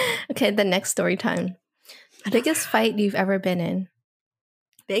 Okay, the next story time. Biggest fight you've ever been in?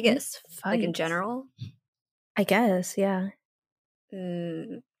 Biggest? Like in general? I guess, yeah.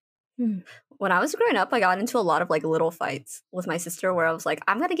 When I was growing up, I got into a lot of like little fights with my sister where I was like,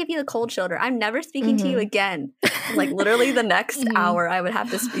 I'm going to give you the cold shoulder. I'm never speaking to you again. Like literally the next hour I would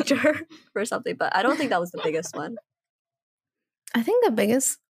have to speak to her for something. But I don't think that was the biggest one. I think the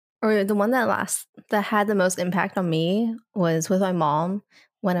biggest, or the one that had the most impact on me was with my mom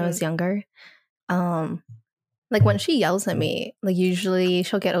when I was younger. Like when she yells at me, like usually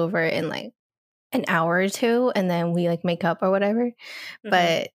she'll get over it in like an hour or two, and then we like make up or whatever.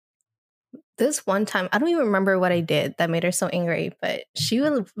 But this one time, I don't even remember what I did that made her so angry, but she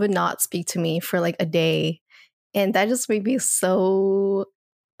would not speak to me for like a day. And that just made me so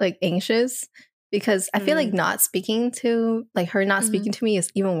like anxious because I feel like not speaking to like her not speaking to me is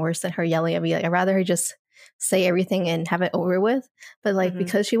even worse than her yelling at me. Like I'd rather her just say everything and have it over with. But like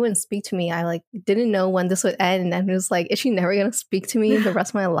because she wouldn't speak to me, I like didn't know when this would end, and it was like, is she never gonna speak to me the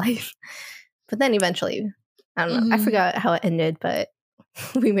rest of my life? But then eventually, I don't know. I forgot how it ended, but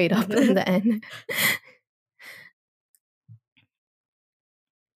we made up in the end.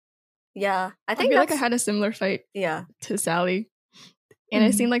 Yeah, I I think feel like I had a similar fight to Sally. And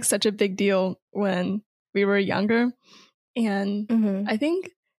it seemed like such a big deal when we were younger. And I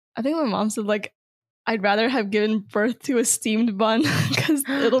think my mom said, like, I'd rather have given birth to a steamed bun because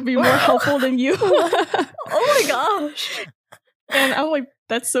it'll be more helpful than you. Oh my gosh. And I'm like,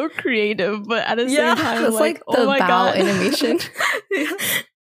 that's so creative. But at the same time, it's like oh the my bow God. animation.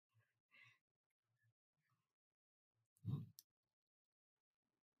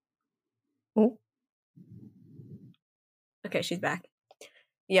 Oh. Okay, she's back.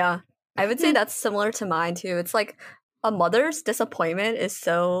 Yeah, I would say that's similar to mine too. It's like a mother's disappointment is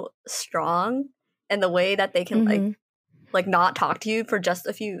so strong, and the way that they can like not talk to you for just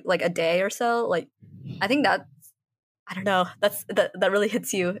a day or so. Like, I think that I don't know. That really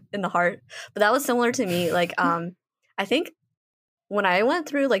hits you in the heart. But that was similar to me. Like, I think when I went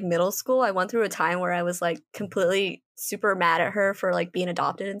through like middle school, I went through a time where I was like completely super mad at her for like being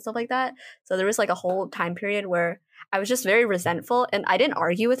adopted and stuff like that. So there was like a whole time period where I was just very resentful, and I didn't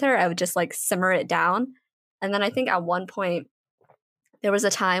argue with her. I would just like simmer it down. And then I think at one point there was a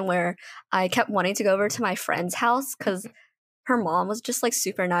time where I kept wanting to go over to my friend's house because her mom was just like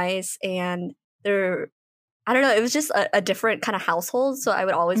super nice, and I don't know, it was just a different kind of household. So I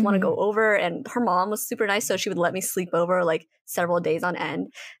would always want to go over, and her mom was super nice. So she would let me sleep over like several days on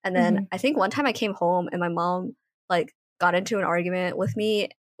end. And then I think one time I came home and my mom like got into an argument with me,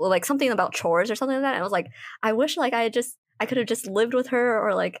 like something about chores or something like that. And I was like, I wish like I could have just lived with her,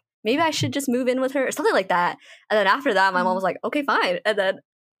 or like maybe I should just move in with her or something like that. And then after that, my mom was like, okay, fine. And then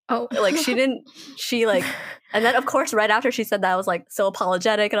like and then of course right after she said that, I was like so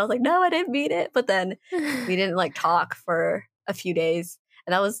apologetic, and I was like, no, I didn't mean it. But then we didn't like talk for a few days,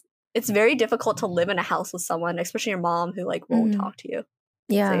 and it's very difficult to live in a house with someone, especially your mom, who like won't talk to you.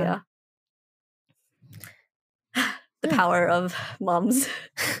 So the power of moms.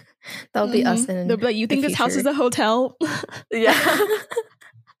 That would be us in they'll be like, you think this house is a hotel? Yeah.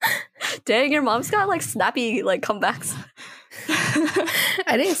 Dang, your mom's got like snappy like comebacks.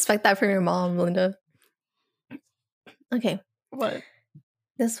 I didn't expect that from your mom, Linda. Okay. What?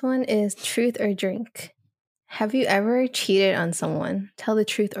 This one is truth or drink. Have you ever cheated on someone? Tell the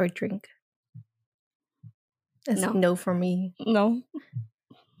truth or drink. That's no for me. No.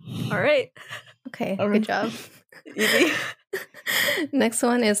 All right. Okay, good job. Easy. Next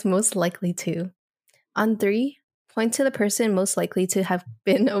one is most likely to. On 3, point to the person most likely to have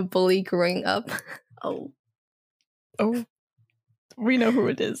been a bully growing up. Oh. We know who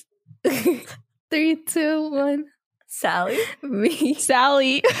it is. 3, 2, 1. Sally? Me.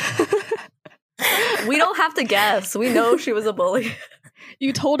 Sally. We don't have to guess. We know she was a bully.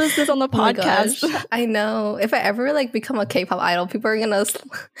 You told us this on the podcast. Oh I know. If I ever like become a K-pop idol, people are gonna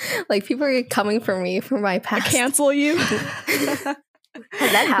like people are coming for me for my past. Cancel you.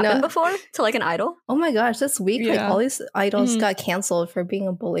 Has that happened before to like an idol? Oh my gosh, this week like all these idols got canceled for being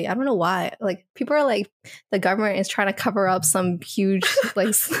a bully. I don't know why. Like people are like, the government is trying to cover up some huge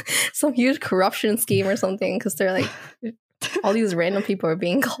like some huge corruption scheme or something, because they're like all these random people are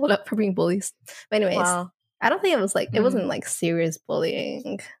being called up for being bullies. But anyways, I don't think it was like it wasn't like serious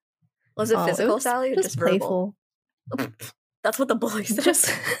bullying. Was it physical, Sally? Or just playful? That's what the bullies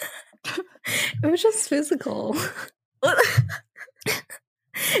said. It was just physical.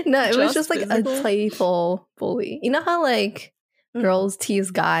 No, it was just like physical? A playful bully. You know how like girls tease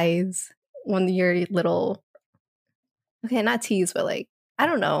guys when you're little? Okay, not tease, but like I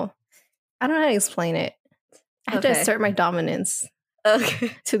don't know how to explain it. I have to assert my dominance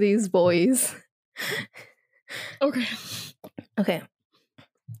to these boys. Okay.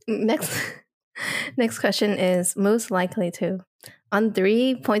 Next question is most likely to. On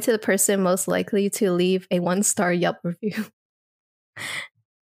 3, point to the person most likely to leave a 1-star Yelp review.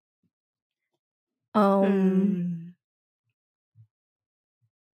 I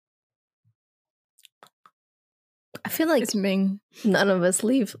feel like it's Ming. None of us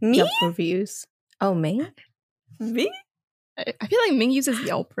leave Yelp reviews. Oh, Ming? Me? I feel like Ming uses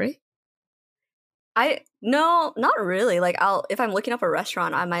Yelp, right? No, not really. Like if I'm looking up a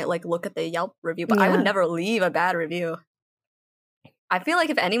restaurant, I might like look at the Yelp review, but I would never leave a bad review. I feel like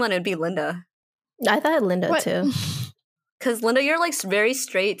if anyone, it'd be Linda. I thought Linda too. Because Linda, you're like very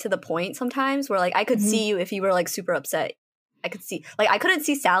straight to the point sometimes, where like I could see you if you were like super upset. I could see. Like, I couldn't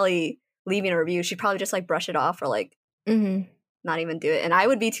see Sally leaving a review. She'd probably just like brush it off or like not even do it. And I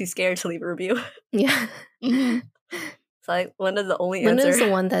would be too scared to leave a review. Yeah. So like Linda's the only Linda's answer.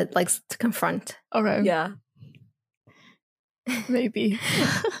 the one that likes to confront. Okay. Yeah. Maybe.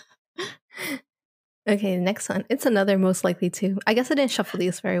 Okay, next one. It's another most likely to. I guess I didn't shuffle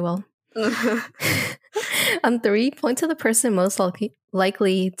these very well. 3, point to the person most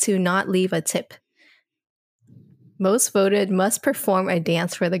likely to not leave a tip. Most voted must perform a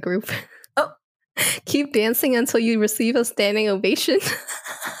dance for the group. Oh. Keep dancing until you receive a standing ovation.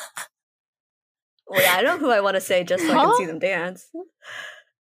 Wait, I know who I want to say just so I can see them dance.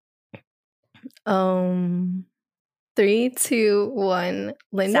 3, 2, 1.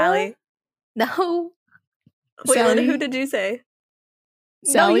 Linda? Sally. No. Wait, Sally? Linda, who did you say?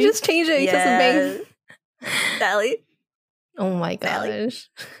 No, you just changed it because of Bang. Sally. Oh my Sally. gosh.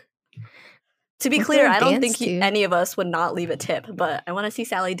 To be What's clear, there a I don't dance think to? any of us would not leave a tip, but I want to see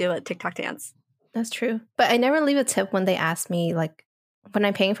Sally do a TikTok dance. That's true. But I never leave a tip when they ask me, like, when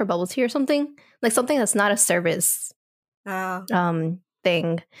I'm paying for bubble tea or something. Like, something that's not a service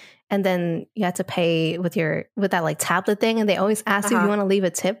thing. And then you have to pay with that, like, tablet thing. And they always ask you if you want to leave a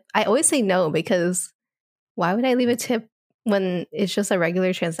tip. I always say no, because why would I leave a tip when it's just a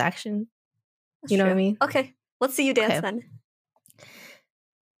regular transaction? That's You know true. what I mean? Okay, let's see you dance Okay. then.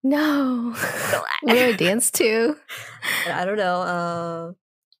 No. What do I dance to? I don't know.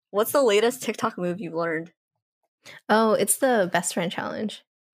 What's the latest TikTok move you've learned? Oh, it's the best friend challenge.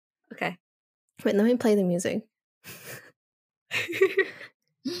 Okay. Wait, let me play the music.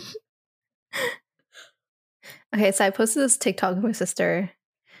 Okay, so I posted this TikTok with my sister,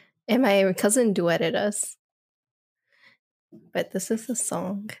 and my cousin duetted us. But this is the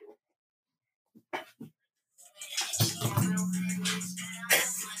song.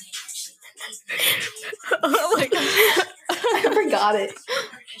 Oh my god. I forgot it.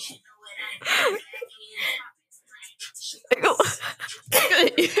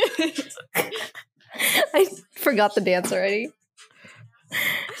 I forgot the dance already.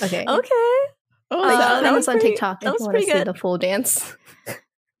 Okay. Okay. Oh, That was on pretty- TikTok. that If was you want to pretty see good. the full dance.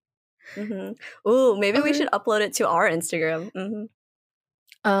 Ooh, maybe we Okay. should upload it to our Instagram.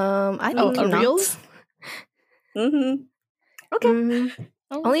 I Oh, think a not. Reels? Okay.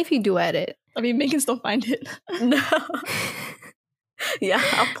 Oh. Only if you duet it. I mean, Megan can still find it. No. Yeah,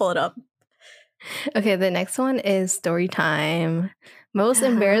 I'll pull it up. Okay, the next one is story time. Most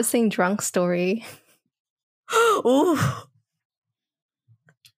embarrassing drunk story. Ooh.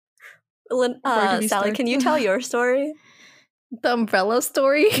 Where do we Sally, start? can you tell your story? The umbrella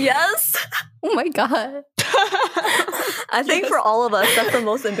story? Yes. Oh my god. I think for all of us, that's the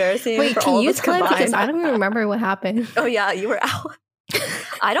most embarrassing. Wait, for can all you of us tell it? Because combined. I don't even remember what happened. Oh yeah, you were out.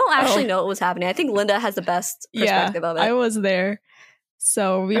 I don't actually know what was happening. I think Linda has the best perspective of it. I was there.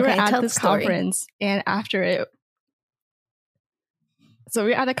 So we were Okay, at tell the this story. conference, and after it, so we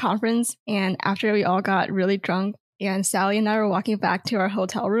were at a conference, and after we all got really drunk, and Sally and I were walking back to our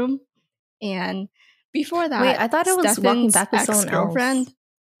hotel room, and before that, Wait, I thought it was walking back with someone ex-girlfriend. else.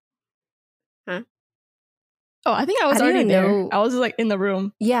 Huh? Oh, I think I was I already didn't there. know- I was like in the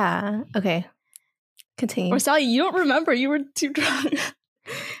room. Yeah. Okay. Continue. Or Sally, you don't remember? You were too drunk.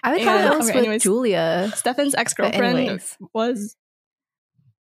 I thought and- it was okay, with anyways. Julia. Stefan's But ex-girlfriend anyways. was.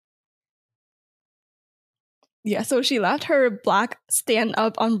 Yeah, so she left her black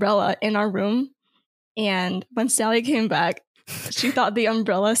stand-up umbrella in our room, and when Sally came back, she thought the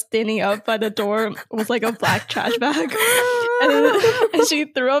umbrella standing up by the door was like a black trash bag, and she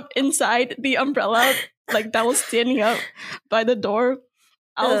threw up inside the umbrella, like that was standing up by the door.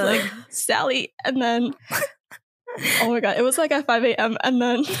 I was like, Sally, and then oh my god, it was like at 5 a.m. and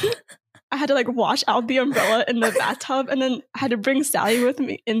then I had to like wash out the umbrella in the bathtub, and then I had to bring Sally with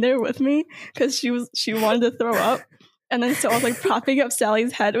me in there with me because she wanted to throw up, and then so I was like propping up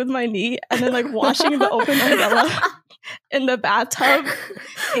Sally's head with my knee, and then like washing the open umbrella in the bathtub,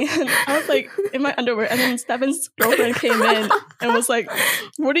 and I was like in my underwear, and then Stefan's girlfriend came in and was like,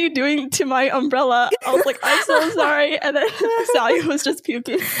 "What are you doing to my umbrella?" I was like, "I'm so sorry," and then Sally was just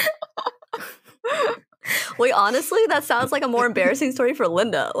puking. Wait, honestly, that sounds like a more embarrassing story for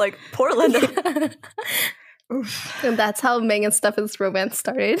Linda. Like, poor Linda. And that's how Meg and Stefan's romance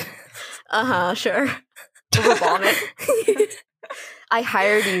started. Sure. Over vomit. I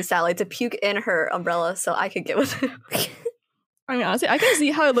hired you, Sally, to puke in her umbrella so I could get with it. I mean, honestly, I can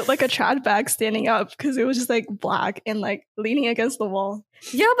see how it looked like a trash bag standing up because it was just like black and like leaning against the wall.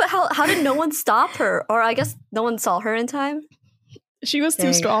 Yeah, but how did no one stop her? Or I guess no one saw her in time? She was too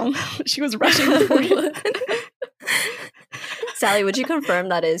Dang. strong. She was rushing for it. Sally, would you confirm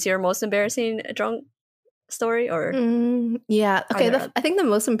that is your most embarrassing drunk story? Or Yeah. Okay. there I think the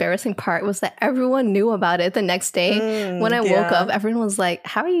most embarrassing part was that everyone knew about it the next day. When I woke up, everyone was like,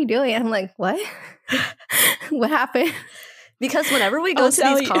 "How are you doing?" I'm like, "What? What happened?" Because whenever we go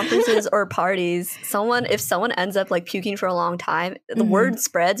to these conferences or parties, if someone ends up like puking for a long time, the word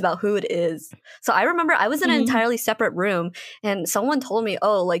spreads about who it is. So I remember I was in an entirely separate room and someone told me,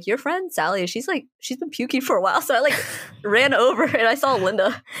 "Oh, like your friend Sally, she's been puking for a while." So I like ran over and I saw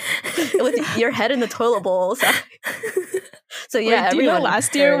Linda with your head in the toilet bowl. So yeah, do you know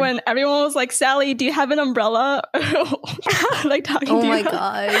last year when everyone was like, "Sally, do you have an umbrella?" Like talking to you. Oh my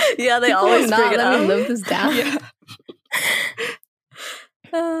gosh. Yeah, they always bring it up. Let me live this down. Yeah.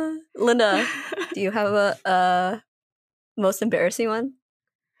 Linda, do you have a most embarrassing one?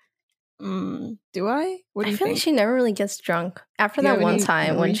 Do I? What do you feel think? like she never really gets drunk. After that one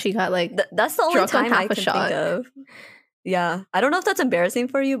time when she got like that's the only drunk on time I half a can shot. think of. Yeah, I don't know if that's embarrassing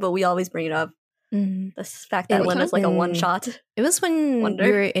for you, but we always bring it up. The fact that Linda's like a one shot. It was when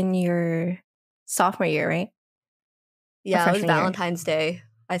you were in your sophomore year, right? Yeah, it was Valentine's Day,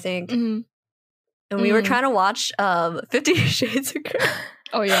 I think. And we were trying to watch 50 Shades of Grey.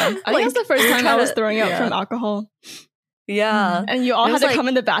 Oh yeah, I think that's the first time I was throwing up from alcohol. Yeah, and you all had to come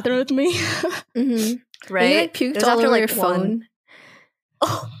in the bathroom with me. Right? You like puked all over your phone.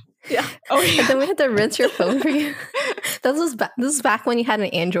 Oh yeah. Oh yeah. And then we had to rinse your phone for you. This was back when you had an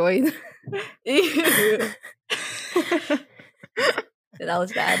Android. That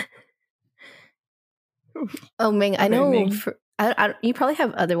was bad. Oh Ming, I know. You probably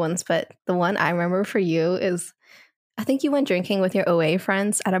have other ones, but the one I remember for you is, I think you went drinking with your OA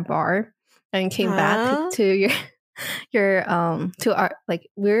friends at a bar and came back to your to our, like,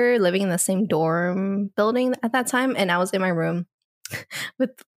 we were living in the same dorm building at that time, and I was in my room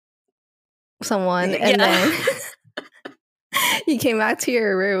with someone, and then you came back to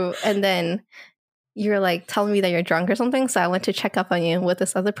your room, and then you're like telling me that you're drunk or something. So I went to check up on you with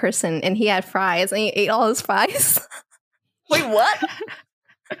this other person, and he had fries, and he ate all his fries. Wait, what?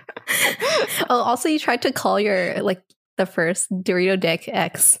 Oh, also you tried to call your like the first Dorito Dick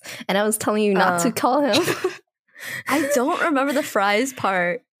ex, and I was telling you not to call him. I don't remember the fries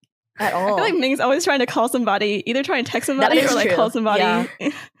part at all. I feel like Ming's always trying to call somebody, either try and text somebody or like call somebody. Yeah.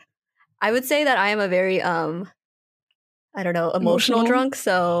 I would say that I am a very I don't know, emotional drunk.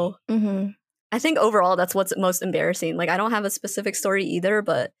 So I think overall that's what's most embarrassing. Like I don't have a specific story either,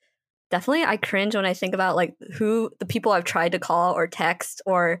 but definitely I cringe when I think about like the people I've tried to call or text.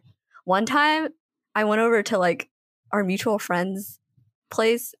 Or one time I went over to like our mutual friend's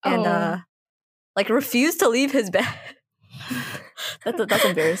place and like refused to leave his bed. That's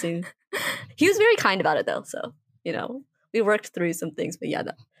embarrassing. He was very kind about it though, so you know we worked through some things. But yeah,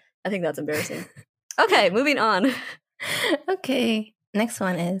 I think that's embarrassing. Okay, moving on. Okay, next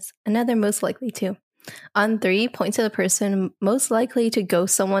one is another most likely to. On 3, point to the person most likely to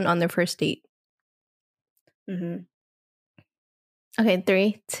ghost someone on their first date. Okay,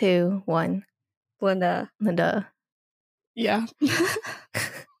 3, 2, 1. Linda. Yeah.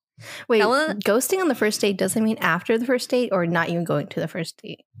 Wait, ghosting on the first date doesn't mean after the first date or not even going to the first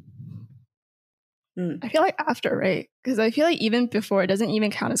date? I feel like after, right? Because I feel like even before, it doesn't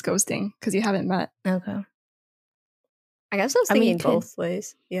even count as ghosting because you haven't met. Okay. I guess I was thinking both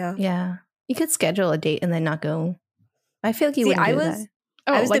ways. Yeah. Yeah. You could schedule a date and then not go. I feel like you wouldn't do that.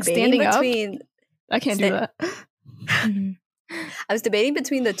 I was like debating standing up? I can't do that. I was debating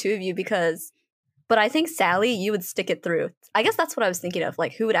between the two of you but I think Sally, you would stick it through. I guess that's what I was thinking of,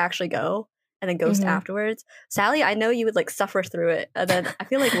 like who would actually go and then ghost afterwards. Sally, I know you would like suffer through it, and then I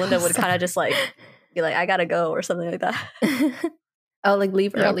feel like Linda would kind of just like be like, I gotta go or something like that. Oh, like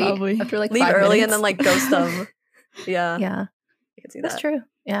leave early. Probably. After like leave 5 early minutes. And then like ghost them. Yeah. Yeah. I can see that. That's true.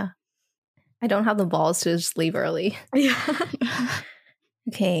 Yeah. I don't have the balls to just leave early. Yeah.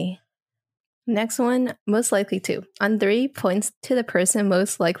 Okay. Next one, most likely to. On 3, points to the person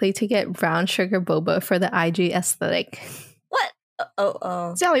most likely to get brown sugar boba for the IG aesthetic. What?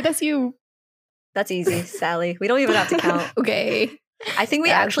 Oh. Sally, that's you. That's easy, Sally. We don't even have to count. Okay. I think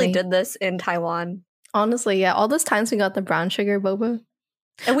we actually did this in Taiwan. Honestly, yeah. All those times we got the brown sugar boba.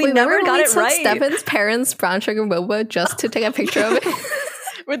 And we never got it right. Stefan's parents' brown sugar boba just to take a picture of it.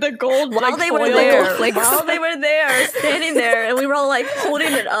 With the gold while they were there, standing there, and we were all like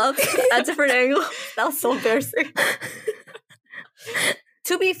holding it up at different angles. That was so embarrassing.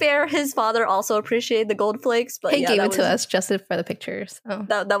 To be fair, his father also appreciated the gold flakes, but he gave it to us just for the pictures. So.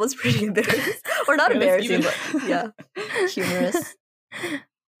 That was pretty embarrassing, or not embarrassing, but yeah, humorous.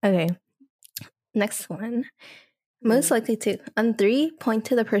 Okay, next one. Most likely to. On 3, point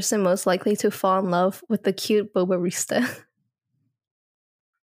to the person most likely to fall in love with the cute boba barista.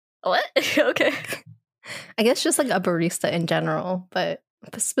 What? Okay. I guess just like a barista in general, but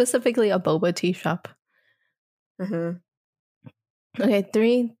specifically a boba tea shop. Mm-hmm. Okay,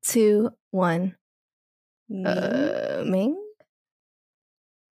 3, 2, 1. Ming? Ming?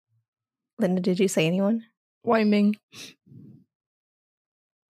 Linda, did you say anyone? Why Ming?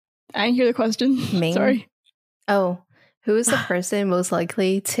 I didn't hear the question. Ming? Sorry. Oh, who is the person most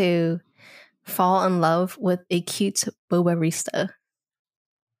likely to fall in love with a cute boba barista?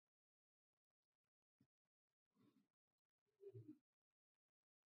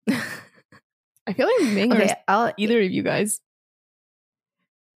 I feel like Ming or Okay, either of you guys.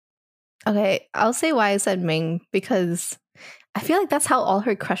 Okay, I'll say why I said Ming, because I feel like that's how all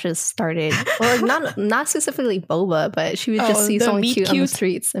her crushes started. Well, like not specifically boba, but she would just see the someone meet cute on the cute.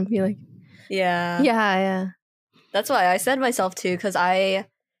 streets and be like, Yeah. yeah. That's why I said myself too, because I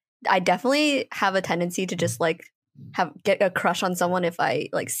definitely have a tendency to just like get a crush on someone if I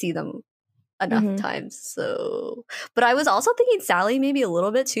like see them enough Mhm. times. So, but I was also thinking Sally maybe a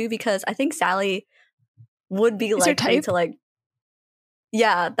little bit too, because I think Sally would be Is her likely type? to like,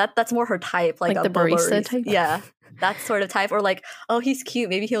 yeah, that's more her type, like Like a the boba barista type? Yeah, that sort of type, or like, oh, he's cute,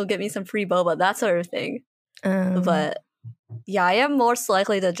 maybe he'll get me some free boba, that sort of thing. But yeah, I am more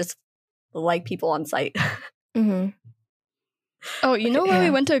likely to just like people on site. mhm. Oh, you know Okay, when we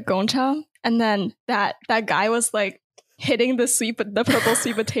yeah. went to Gongcha and then that guy was like hitting the purple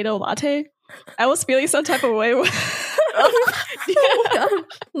sweet potato latte? I was feeling some type of way. Oh,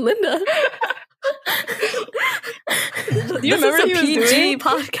 Linda. Do you remember this he is a was PG doing?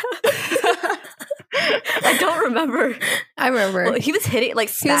 podcast. I don't remember. I remember. Well, he was hitting like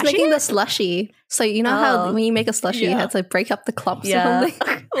He was smashing making it? the slushy. So you know how Oh. when you make a slushy, you Yeah. have to break up the clumps Yeah. or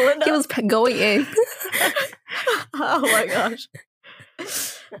something? Linda. He was going in. Oh my gosh.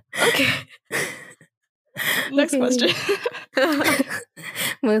 Okay. Next Okay. question.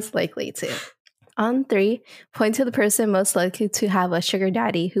 Most likely to. On 3, point to the person most likely to have a sugar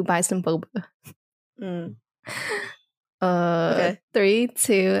daddy who buys some boba. Mm, Okay. 3,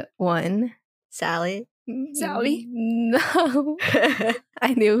 2, 1. Sally. Sally? No.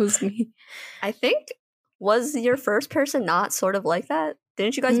 I knew it was me. I think, was your first person not sort of like that?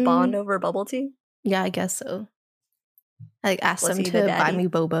 Didn't you guys bond over bubble tea? Yeah, I guess so. I like asked Was them he the to buy daddy? me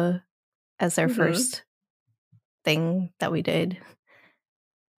boba as their Mhm. first thing that we did.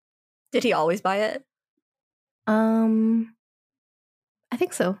 Did he always buy it? I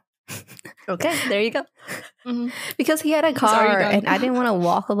think so. Okay, there you go. Mhm. Because he had a He's already car done. and I didn't want to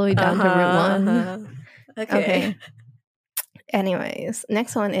walk all the way down to Route 1. Okay. Okay. Anyways,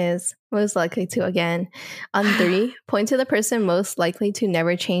 next one is most likely to again. On 3, point to the person most likely to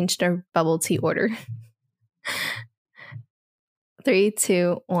never change their bubble tea order. 3,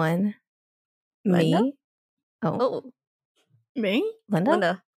 2, 1. Linda? Me? Oh, Oh, Ming? Linda?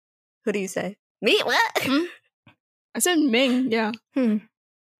 Linda. Who do you say? Me? What? I said Ming, yeah.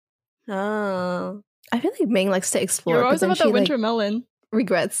 Oh. I feel like Ming likes to explore, You're but always then about she the like winter melon.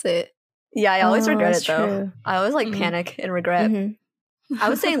 regrets it. Yeah, I always Oh, regret that's it though. true. I always like Mhm. panic and regret. Mhm. I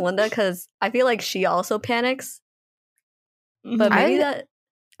was saying Linda because I feel like she also panics, Mhm. but maybe I- that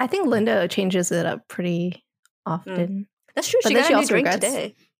I think Linda changes it up pretty often. that's true. But She then got she a new also drink regrets.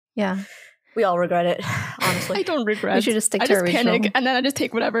 today. Yeah. We all regret it, I honestly. don't regret. We should just stick I to just original. panic and then I just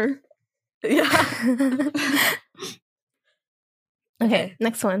take whatever. Yeah. Okay,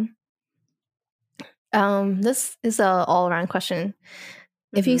 next one. This is a all around question.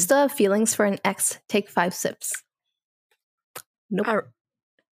 If you Mhm. still have feelings for an ex, take 5 sips. Nope.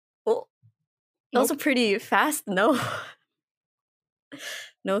 Well, that was a Nope. pretty fast no.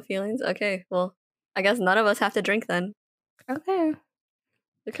 No feelings. Okay, well, I guess none of us have to drink then. Okay.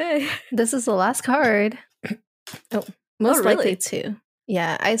 Okay. This is the last card. Oh, most likely really? to.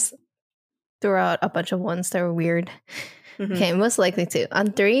 Yeah, I threw out a bunch of ones that were weird. Mhm. Okay, most likely to.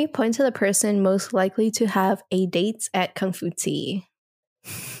 On 3, point to the person most likely to have a date at Kung Fu Tea.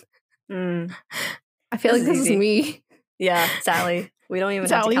 Mm. I feel This like is this easy. is me. Yeah, Sally. We don't even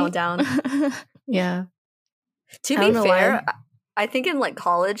Sally. have to count down. Yeah. To I be don't know fair, why. I think in like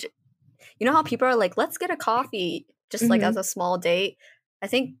college, you know how people are like, let's get a coffee just like Mhm. as a small date. I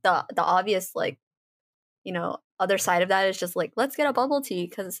think the obvious like, you know, other side of that is just like, let's get a bubble tea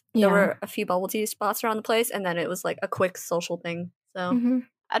because Yeah. there were a few bubble tea spots around the place and then it was like a quick social thing. So Mhm.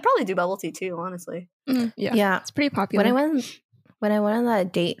 I'd probably do bubble tea too, honestly. Yeah. Yeah. It's pretty popular. When I went on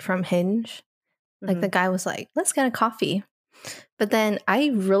that date from Hinge, like Mhm. the guy was like, let's get a coffee. But then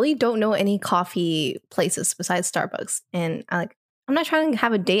I really don't know any coffee places besides Starbucks. And I'm not trying to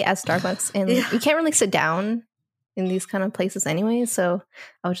have a date at Starbucks. And Yeah. you can't really sit down in these kind of places anyway. So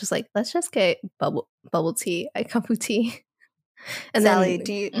I was just like, let's just get bubble tea at Kung Fu Tea. And Sally, then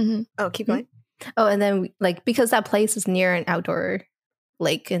do you? Mhm. Oh, keep Hmm? going. Oh, and then like because that place is near an outdoor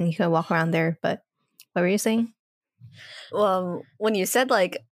lake and you can walk around there. But what were you saying? When you said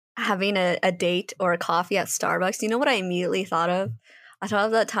like having a date or a coffee at Starbucks, you know what I immediately thought of? I thought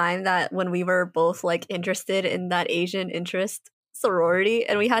of that time that when we were both like interested in that Asian interest sorority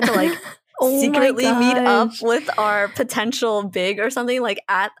and we had to like secretly meet up with our potential big or something like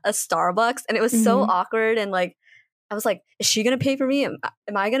at a Starbucks, and it was so awkward, and like I was like, is she gonna pay for me? Am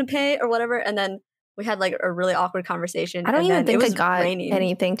I gonna pay or whatever? And then we had like a really awkward conversation. I don't even think I got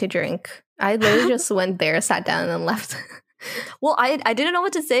anything to drink. I literally just went there, sat down, and then left. Well, I didn't know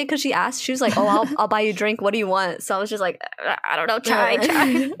what to say because she asked. She was like, "Oh, I'll buy you a drink. What do you want?" So I was just like, "I don't know, chai."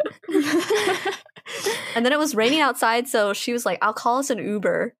 And then it was raining outside, so she was like, "I'll call us an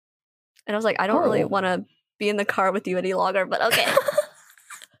Uber." And I was like, "I don't really want to be in the car with you any longer, but okay."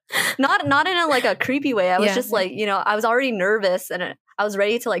 Not in a like a creepy way. I was just like, you know, I was already nervous and I was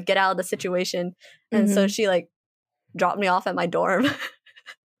ready to like get out of the situation, and so she like dropped me off at my dorm.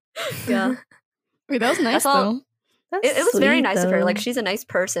 Yeah. Wait, that was nice though. It was very nice of her. Like, she's a nice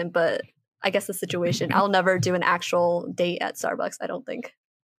person, but I guess the situation, I'll never do an actual date at Starbucks, I don't think.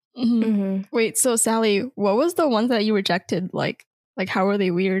 Wait, so Sally, what was the ones that you rejected? Like how were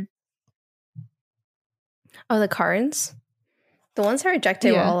they weird? Oh, the cards? The ones I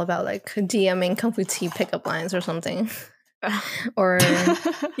rejected were all about like DMing Kung Fu Tea pickup lines or something. Or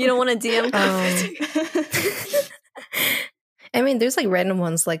you don't want to DM I mean, there's like random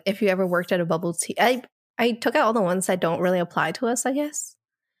ones, like if you ever worked at a bubble tea. I took out all the ones that don't really apply to us, I guess.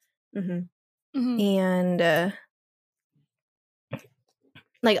 And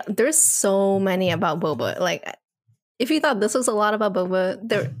like there's so many about boba. Like if you thought this was a lot about boba,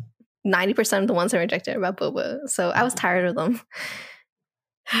 there 90% of the ones I rejected are about boba. So I was tired of them.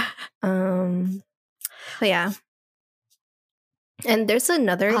 But yeah. And there's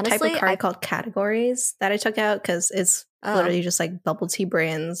another type of card called categories that I took out because it's literally just like bubble tea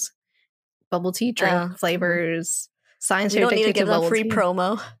brands, bubble tea drink flavors, signs you don't need to give them free tea.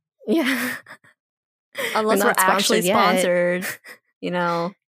 Promo. Yeah. Unless we're actually sponsored. You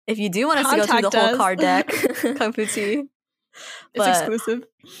know, if you do want us to go through the whole card deck, Kung Fu Tea. It's exclusive.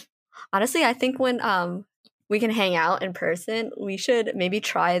 Honestly, I think when we can hang out in person, we should maybe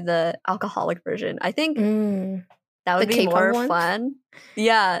try the alcoholic version. I think that would be more fun.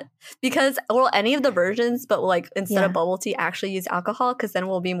 Yeah, because any of the versions, but like instead of bubble tea, actually use alcohol, because then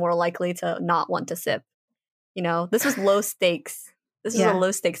we'll be more likely to not want to sip. You know, this was low stakes. This is a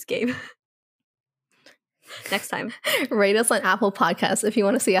low stakes game. Next time, rate us on Apple Podcasts if you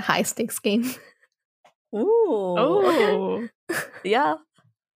want to see a high stakes game. Ooh, okay. Yeah.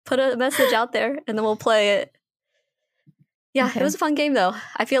 Put a message out there, and then we'll play it. Yeah, it was a fun game though.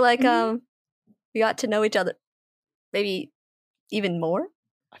 I feel like we got to know each other. Maybe even more.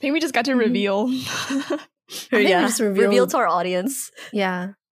 I think we just got to reveal. Reveal to our audience.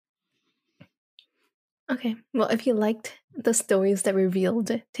 Yeah. Okay. Well, if you liked the stories that we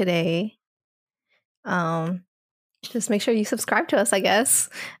revealed today, just make sure you subscribe to us, I guess.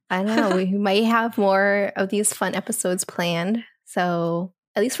 I don't know. We might have more of these fun episodes planned. So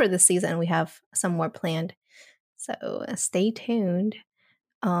at least for this season, we have some more planned. So stay tuned.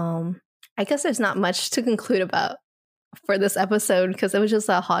 I guess there's not much to conclude about for this episode because it was just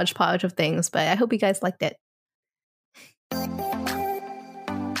a hodgepodge of things, but I hope you guys liked it.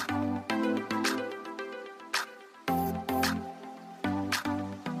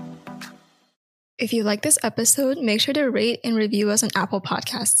 If you like this episode, make sure to rate and review us on Apple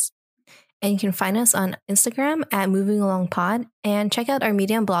Podcasts. And you can find us on Instagram at Moving Along Pod and check out our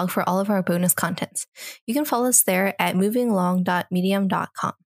Medium blog for all of our bonus contents. You can follow us there at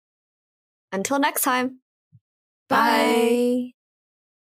movingalong.medium.com. Until next time. Bye.